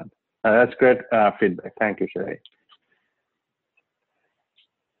 Excellent. That's great feedback. Thank you, Sherry.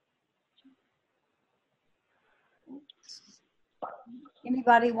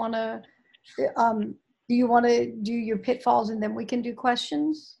 Anybody want to, do you want to do your pitfalls and then we can do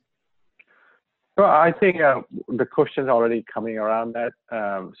questions? Well, I think the questions are already coming around that.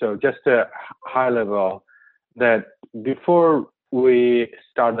 So just a high level, that before we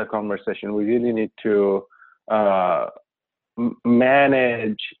start the conversation, we really need to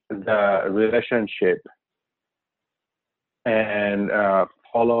manage the relationship and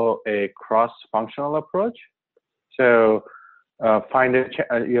follow a cross-functional approach. So find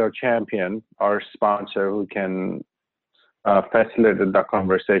your champion or sponsor who can facilitate the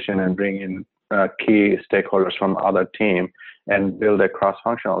conversation and bring in key stakeholders from other team and build a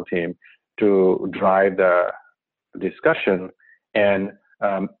cross-functional team to drive the discussion, and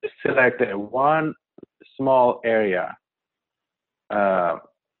select one small area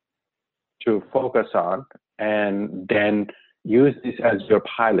to focus on, and then use this as your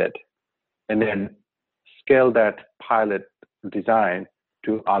pilot, and then scale that pilot design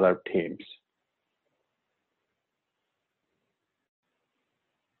to other teams.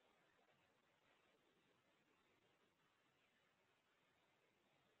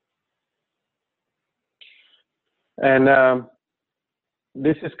 And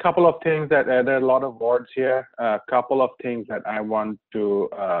this is a couple of things that there are a lot of words here. A couple of things that I want to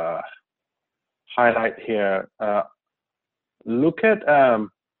highlight here. Look at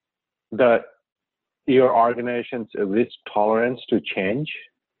your organization's risk tolerance to change.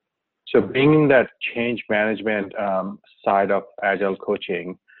 So bringing that change management side of agile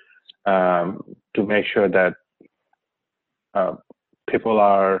coaching to make sure that people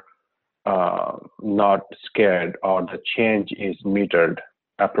are not scared or the change is metered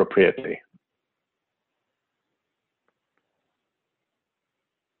appropriately.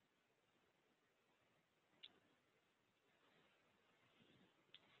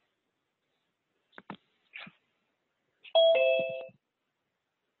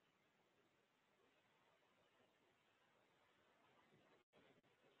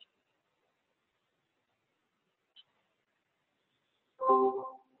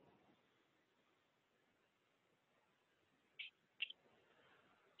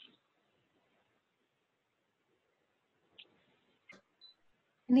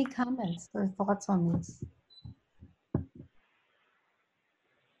 Any comments or thoughts on this?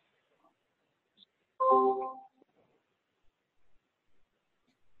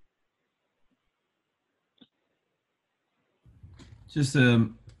 Just a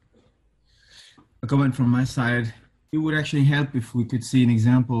comment from my side. It would actually help if we could see an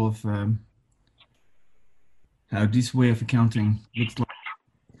example of how this way of accounting looks like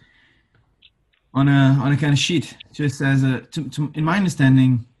on a kind of sheet. Just as in my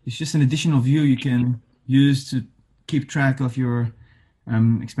understanding, it's just an additional view you can use to keep track of your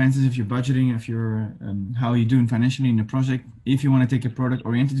expenses, of your budgeting, of your how you're doing financially in the project. If you want to take a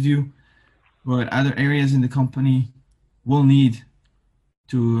product-oriented view, but other areas in the company will need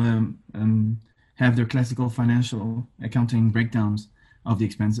to have their classical financial accounting breakdowns of the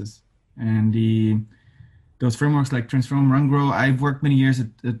expenses. And those frameworks like Transform, Run, Grow, I've worked many years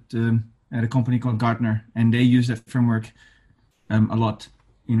at a company called Gartner, and they use that framework a lot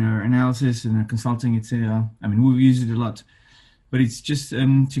in our analysis and our consulting, etc. I mean, we use it a lot, but it's just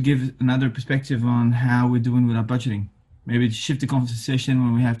to give another perspective on how we're doing with our budgeting. Maybe to shift the conversation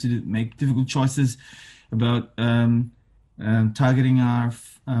when we have to make difficult choices about targeting our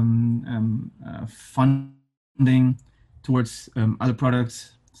funding towards other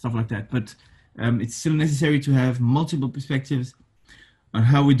products, stuff like that. But it's still necessary to have multiple perspectives on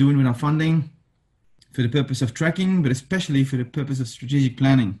how we're doing with our funding for the purpose of tracking, but especially for the purpose of strategic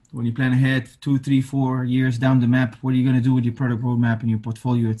planning. When you plan ahead 2, 3, 4 years down the map, what are you going to do with your product roadmap and your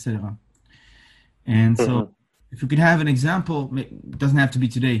portfolio, etc. And so if we could have an example, it doesn't have to be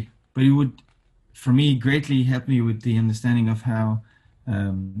today, but it would, for me, greatly help me with the understanding of how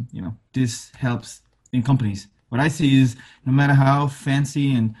this helps in companies. What I see is no matter how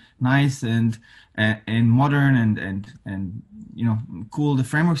fancy and nice and modern and cool the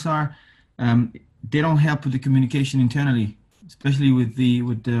frameworks are, they don't help with the communication internally, especially with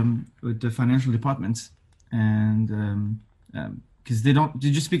the financial departments, and because they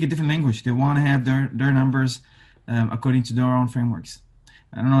just speak a different language. They want to have their numbers according to their own frameworks.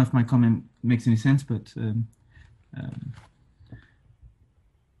 I don't know if my comment makes any sense, but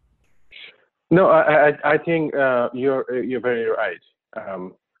no, I think you're very right,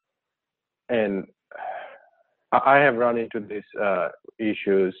 and I have run into these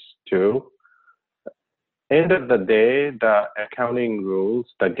issues too. End of the day, the accounting rules,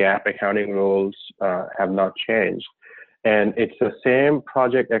 the GAAP accounting rules, have not changed, and it's the same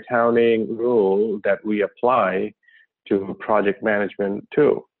project accounting rule that we apply to project management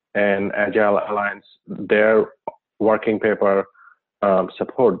too. And Agile Alliance, their working paper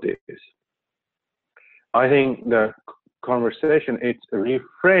support this. I think the conversation, it's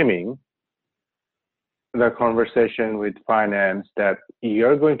reframing the conversation with finance that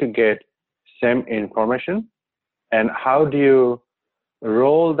you're going to get same information, and how do you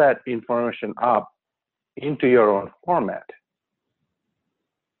roll that information up into your own format,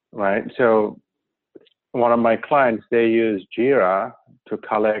 right? So one of my clients, they use Jira to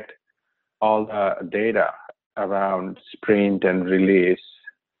collect all the data around sprint and release,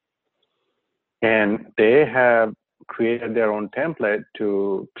 and they have created their own template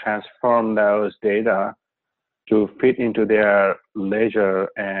to transform those data to fit into their ledger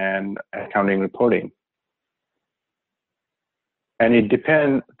and accounting reporting. And it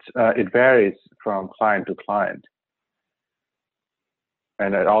depends, it varies from client to client.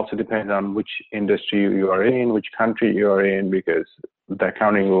 And it also depends on which industry you are in, which country you are in, because the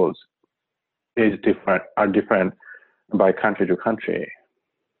accounting rules are different by country to country.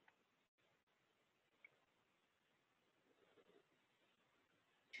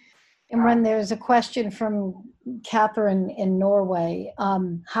 Imran, there's a question from Catherine in Norway.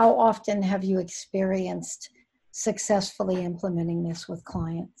 How often have you experienced successfully implementing this with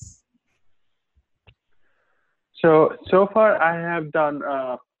clients? So far I have done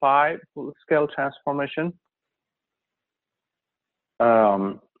 5 full-scale transformation.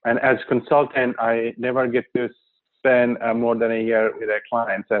 And as consultant, I never get to spend more than a year with a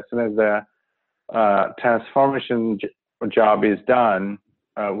client. So as soon as the transformation job is done,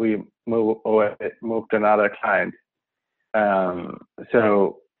 we move to another client.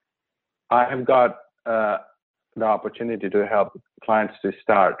 So I have got the opportunity to help clients to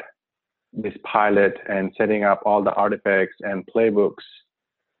start this pilot and setting up all the artifacts and playbooks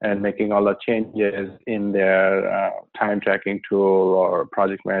and making all the changes in their time tracking tool or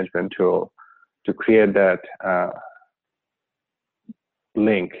project management tool to create that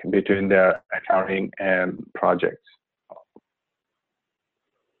link between their accounting and projects.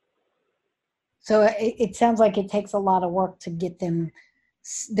 So it sounds like it takes a lot of work to get them.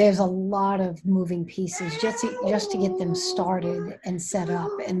 There's a lot of moving pieces just to get them started and set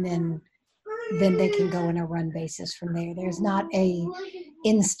up, and then they can go in a run basis from there. There's not a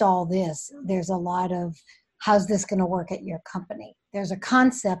install this. There's a lot of how's this going to work at your company. There's a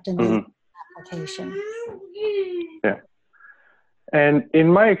concept and then application. Yeah. And in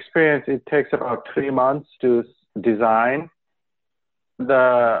my experience, it takes about 3 months to design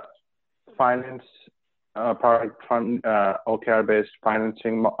the finance product fund, OKR-based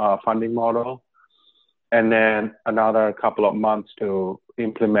financing funding model, and then another couple of months to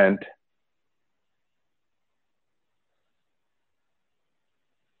implement.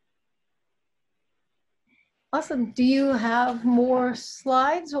 Awesome. Do you have more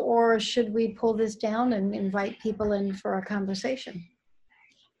slides, or should we pull this down and invite people in for a conversation?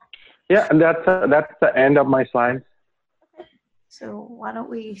 Yeah, and that's the end of my slides. So why don't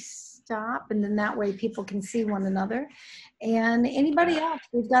we stop, and then that way people can see one another. And anybody else,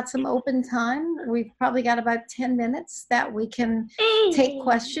 we've got some open time. We've probably got about 10 minutes that we can take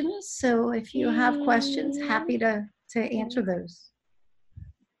questions. So if you have questions, happy to answer those.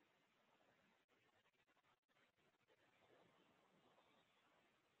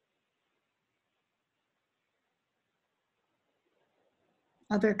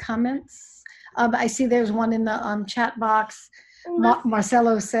 Other comments? I see there's one in the chat box.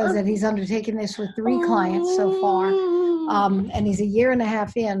 Marcelo says that he's undertaken this with 3 clients so far, and he's a year and a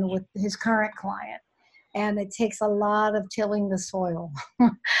half in with his current client, and it takes a lot of tilling the soil.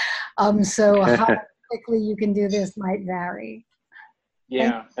 So how quickly you can do this might vary.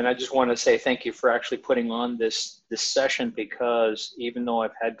 Yeah, and I just want to say thank you for actually putting on this session, because even though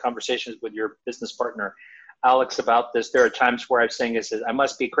I've had conversations with your business partner, Alex, about this, there are times where I'm saying this, I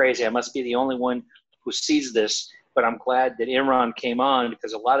must be crazy. I must be the only one who sees this. But I'm glad that Imran came on,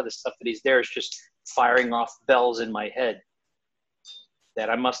 because a lot of the stuff that he's there is just firing off bells in my head that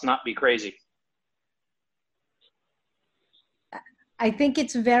I must not be crazy. I think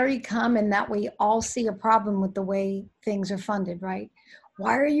it's very common that we all see a problem with the way things are funded, right?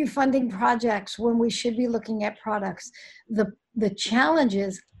 Why are you funding projects when we should be looking at products? The challenge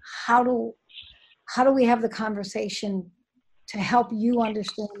is how do we have the conversation to help you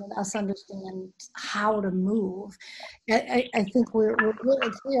understand and us understand how to move? I think we're really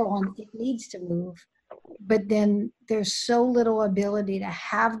clear on it needs to move, but then there's so little ability to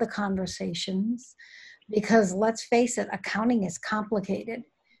have the conversations, because let's face it, accounting is complicated.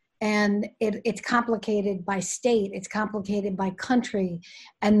 And it's complicated by state, it's complicated by country.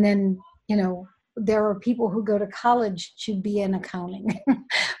 And then, there are people who go to college to be in accounting.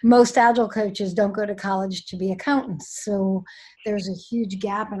 Most Agile coaches don't go to college to be accountants. So there's a huge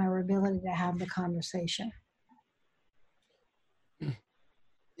gap in our ability to have the conversation.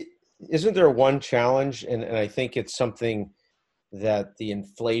 Isn't there one challenge, and I think it's something that the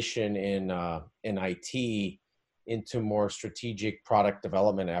inflation in IT into more strategic product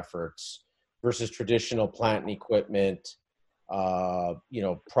development efforts versus traditional plant and equipment,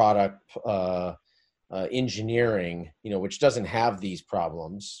 product engineering, which doesn't have these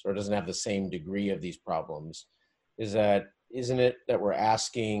problems or doesn't have the same degree of these problems, isn't it that we're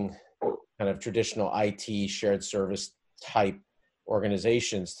asking kind of traditional IT shared service type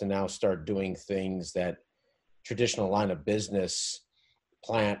organizations to now start doing things that traditional line of business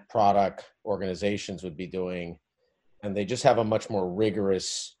plant product organizations would be doing, and they just have a much more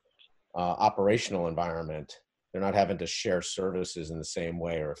rigorous operational environment. They're not having to share services in the same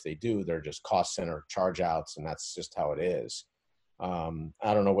way, or if they do, they're just cost center charge outs, and that's just how it is. I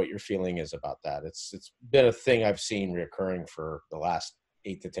don't know what your feeling is about that. It's been a thing I've seen reoccurring for the last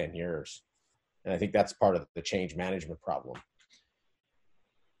 8 to 10 years. And I think that's part of the change management problem.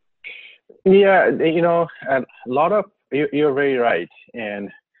 Yeah, a lot of you're very right, and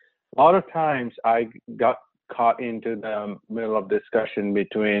a lot of times I got caught into the middle of discussion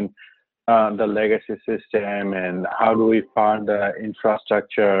between the legacy system and how do we fund the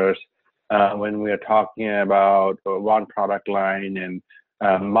infrastructures when we are talking about one product line and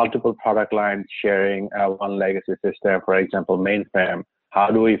multiple product lines sharing one legacy system, for example, mainframe. How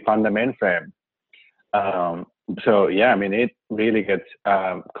do we fund the mainframe? So yeah, I mean, it really gets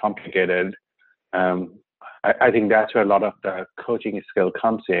complicated. Um, I think that's where a lot of the coaching skill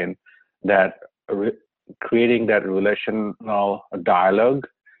comes in, that creating that relational dialogue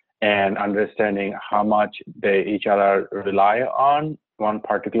and understanding how much they each other rely on one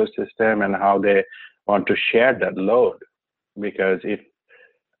particular system and how they want to share that load. Because if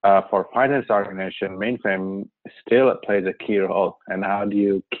for finance organization, mainframe still plays a key role, and how do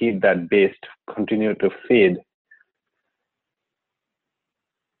you keep that base to continue to feed?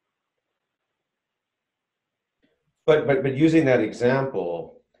 But using that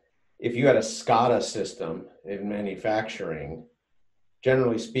example, if you had a SCADA system in manufacturing,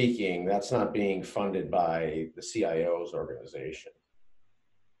 generally speaking, that's not being funded by the CIO's organization,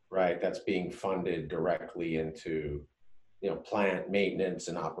 right? That's being funded directly into, plant maintenance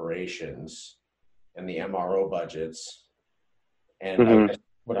and operations and the MRO budgets. And I guess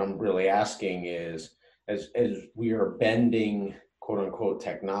what I'm really asking is, as we are bending quote unquote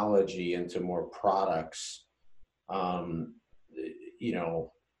technology into more products,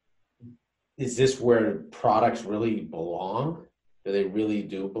 is this where products really belong? Do they really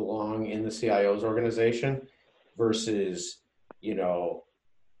do belong in the CIO's organization versus, the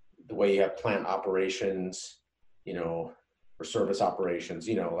way you have plant operations, or service operations,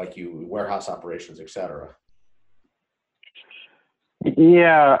 like warehouse operations, et cetera?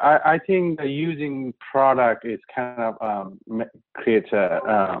 Yeah, I think the using product is kind of creates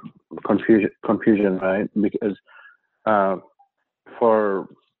a confusion, right? Because for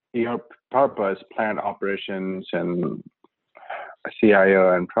your purpose, plant operations and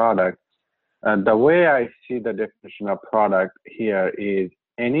CIO and product, the way I see the definition of product here is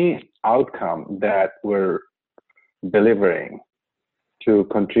any outcome that we're delivering to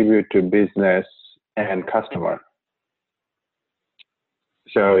contribute to business and customer.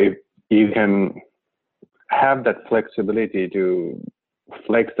 So if you can have that flexibility to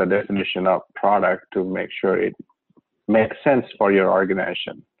flex the definition of product to make sure it makes sense for your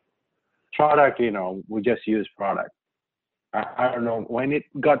organization. Product, we just use product. I don't know when it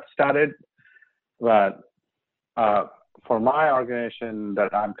got started, but for my organization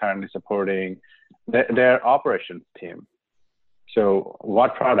that I'm currently supporting, their operations team. So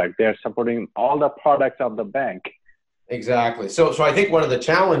what product? They're supporting all the products of the bank. Exactly. So I think one of the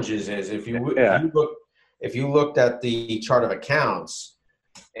challenges is if you looked at the chart of accounts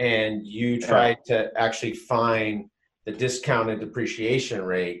and you tried to actually find the discounted depreciation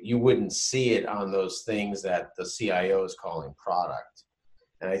rate, you wouldn't see it on those things that the CIO is calling product.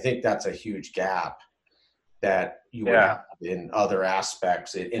 And I think that's a huge gap that you would have in other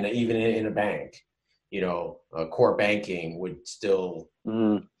aspects, even in a bank. Core banking would still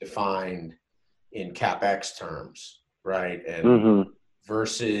defined in CapEx terms, right? And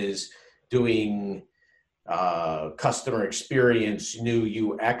versus doing customer experience,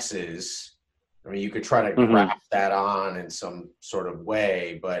 new UXs. I mean, you could try to graft that on in some sort of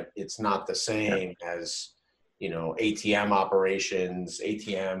way, but it's not the same as, ATM operations,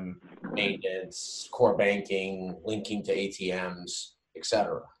 ATM maintenance, core banking, linking to ATMs, et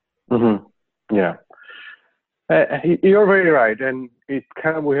cetera. Yeah. You're very right. And it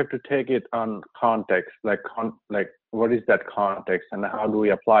kind of, we have to take it on context, like what is that context and how do we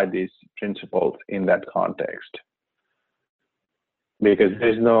apply these principles in that context? Because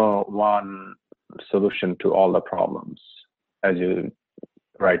there's no one solution to all the problems, as you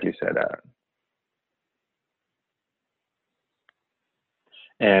rightly said, Aaron.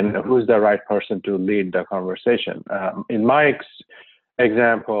 And who's the right person to lead the conversation? In my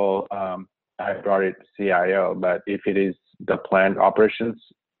example, I brought it CIO, but if it is the plant operations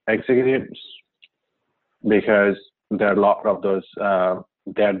executives, because there are a lot of those,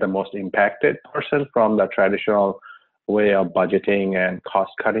 they're the most impacted person from the traditional way of budgeting and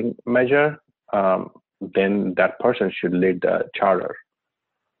cost cutting measure, then that person should lead the charter.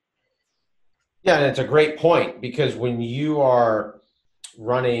 Yeah, and it's a great point, because when you are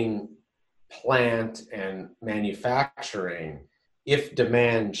running plant and manufacturing, if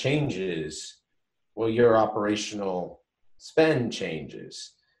demand changes, well, your operational spend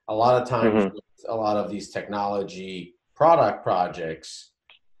changes. A lot of times, a lot of these technology product projects,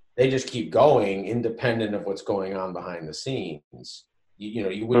 they just keep going independent of what's going on behind the scenes.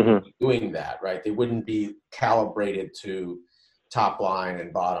 you wouldn't be doing that, right? They wouldn't be calibrated to top line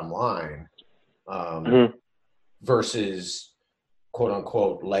and bottom line versus quote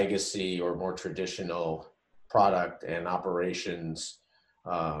unquote legacy or more traditional product and operations,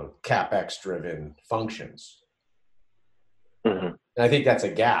 CapEx driven functions. And I think that's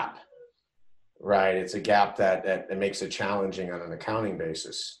a gap, right? It's a gap that makes it challenging on an accounting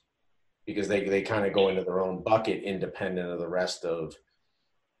basis, because they kind of go into their own bucket independent of the rest of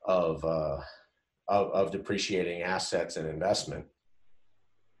depreciating assets and investment.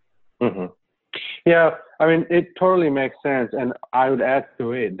 Yeah, I mean, it totally makes sense. And I would add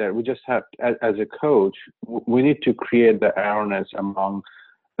to it that we just have, as a coach, we need to create the awareness among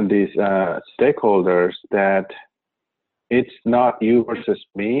these stakeholders that it's not you versus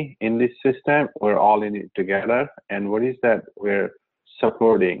me in this system. We're all in it together. And what is that we're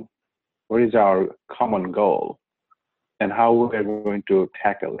supporting? What is our common goal? And how we're going to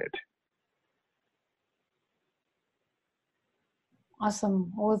tackle it?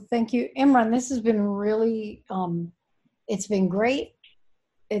 Awesome. Well, thank you, Imran. This has been really, it's been great.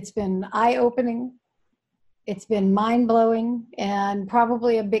 It's been eye-opening. It's been mind-blowing and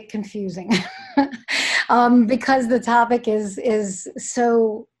probably a bit confusing because the topic is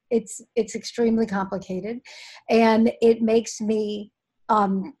so, it's extremely complicated, and it makes me,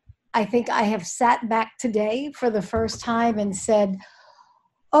 I think I have sat back today for the first time and said,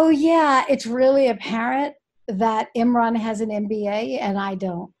 oh yeah, it's really apparent that Imran has an MBA and I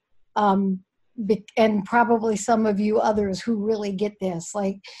don't. And probably some of you others who really get this.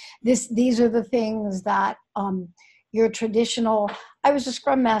 Like these are the things that your traditional, I was a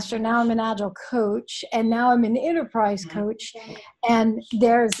Scrum Master, now I'm an Agile coach, and now I'm an enterprise coach. And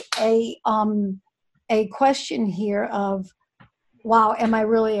there's a question here of, wow, am I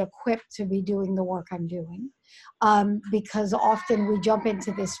really equipped to be doing the work I'm doing? Because often we jump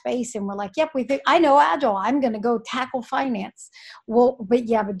into this space and we're like, yep, we think, I know Agile, I'm going to go tackle finance. Well, but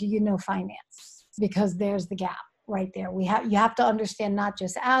do you know finance? Because there's the gap right there. You have to understand not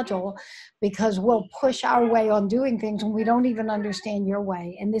just Agile, because we'll push our way on doing things when we don't even understand your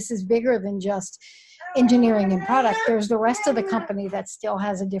way. And this is bigger than just engineering and product. There's the rest of the company that still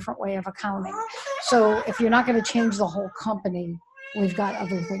has a different way of accounting. So if you're not going to change the whole company, we've got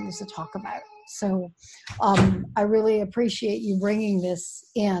other things to talk about. So I really appreciate you bringing this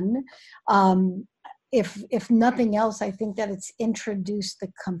in. If nothing else, I think that it's introduced the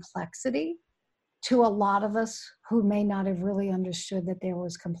complexity to a lot of us who may not have really understood that there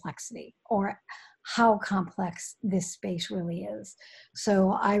was complexity or how complex this space really is.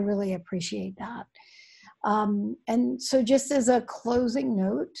 So I really appreciate that. And so just as a closing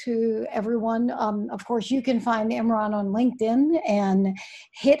note to everyone, of course, you can find Imran on LinkedIn and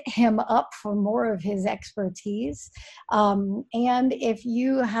hit him up for more of his expertise. And if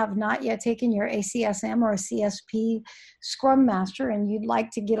you have not yet taken your ACSM or CSP Scrum Master and you'd like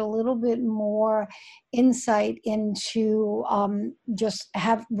to get a little bit more insight into just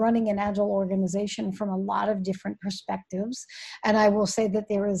running an Agile organization from a lot of different perspectives, and I will say that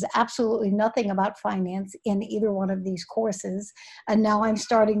there is absolutely nothing about finance in either one of these courses. And now I'm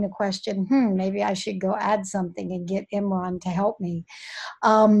starting to question, maybe I should go add something and get Imran to help me.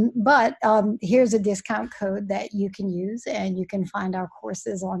 But here's a discount code that you can use, and you can find our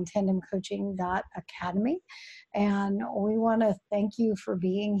courses on tandemcoaching.academy. And we want to thank you for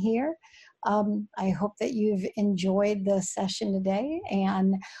being here. I hope that you've enjoyed the session today,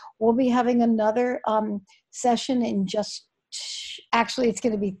 and we'll be having another session in actually it's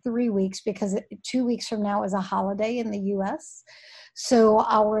going to be 3 weeks, because 2 weeks from now is a holiday in the US. So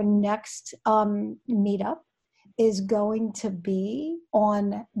our next meetup is going to be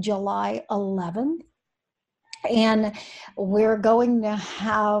on July 11th. And we're going to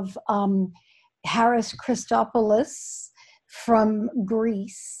have Haris Christopoulos from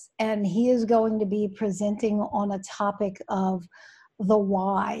Greece, and he is going to be presenting on a topic of the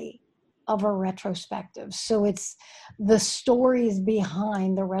why of a retrospective. So it's the stories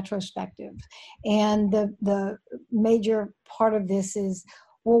behind the retrospective. And the major part of this is,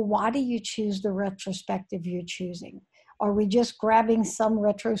 well, why do you choose the retrospective you're choosing? Are we just grabbing some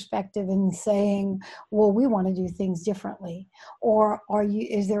retrospective and saying, well, we want to do things differently? Or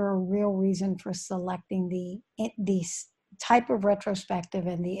is there a real reason for selecting the type of retrospective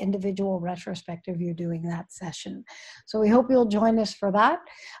and the individual retrospective you're doing that session? So we hope you'll join us for that.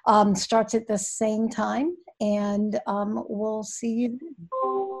 Starts at the same time, and we'll see you.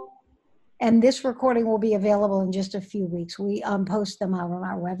 And this recording will be available in just a few weeks. We post them out on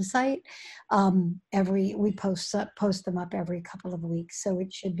our website. We post them up every couple of weeks, so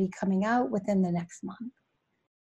it should be coming out within the next month.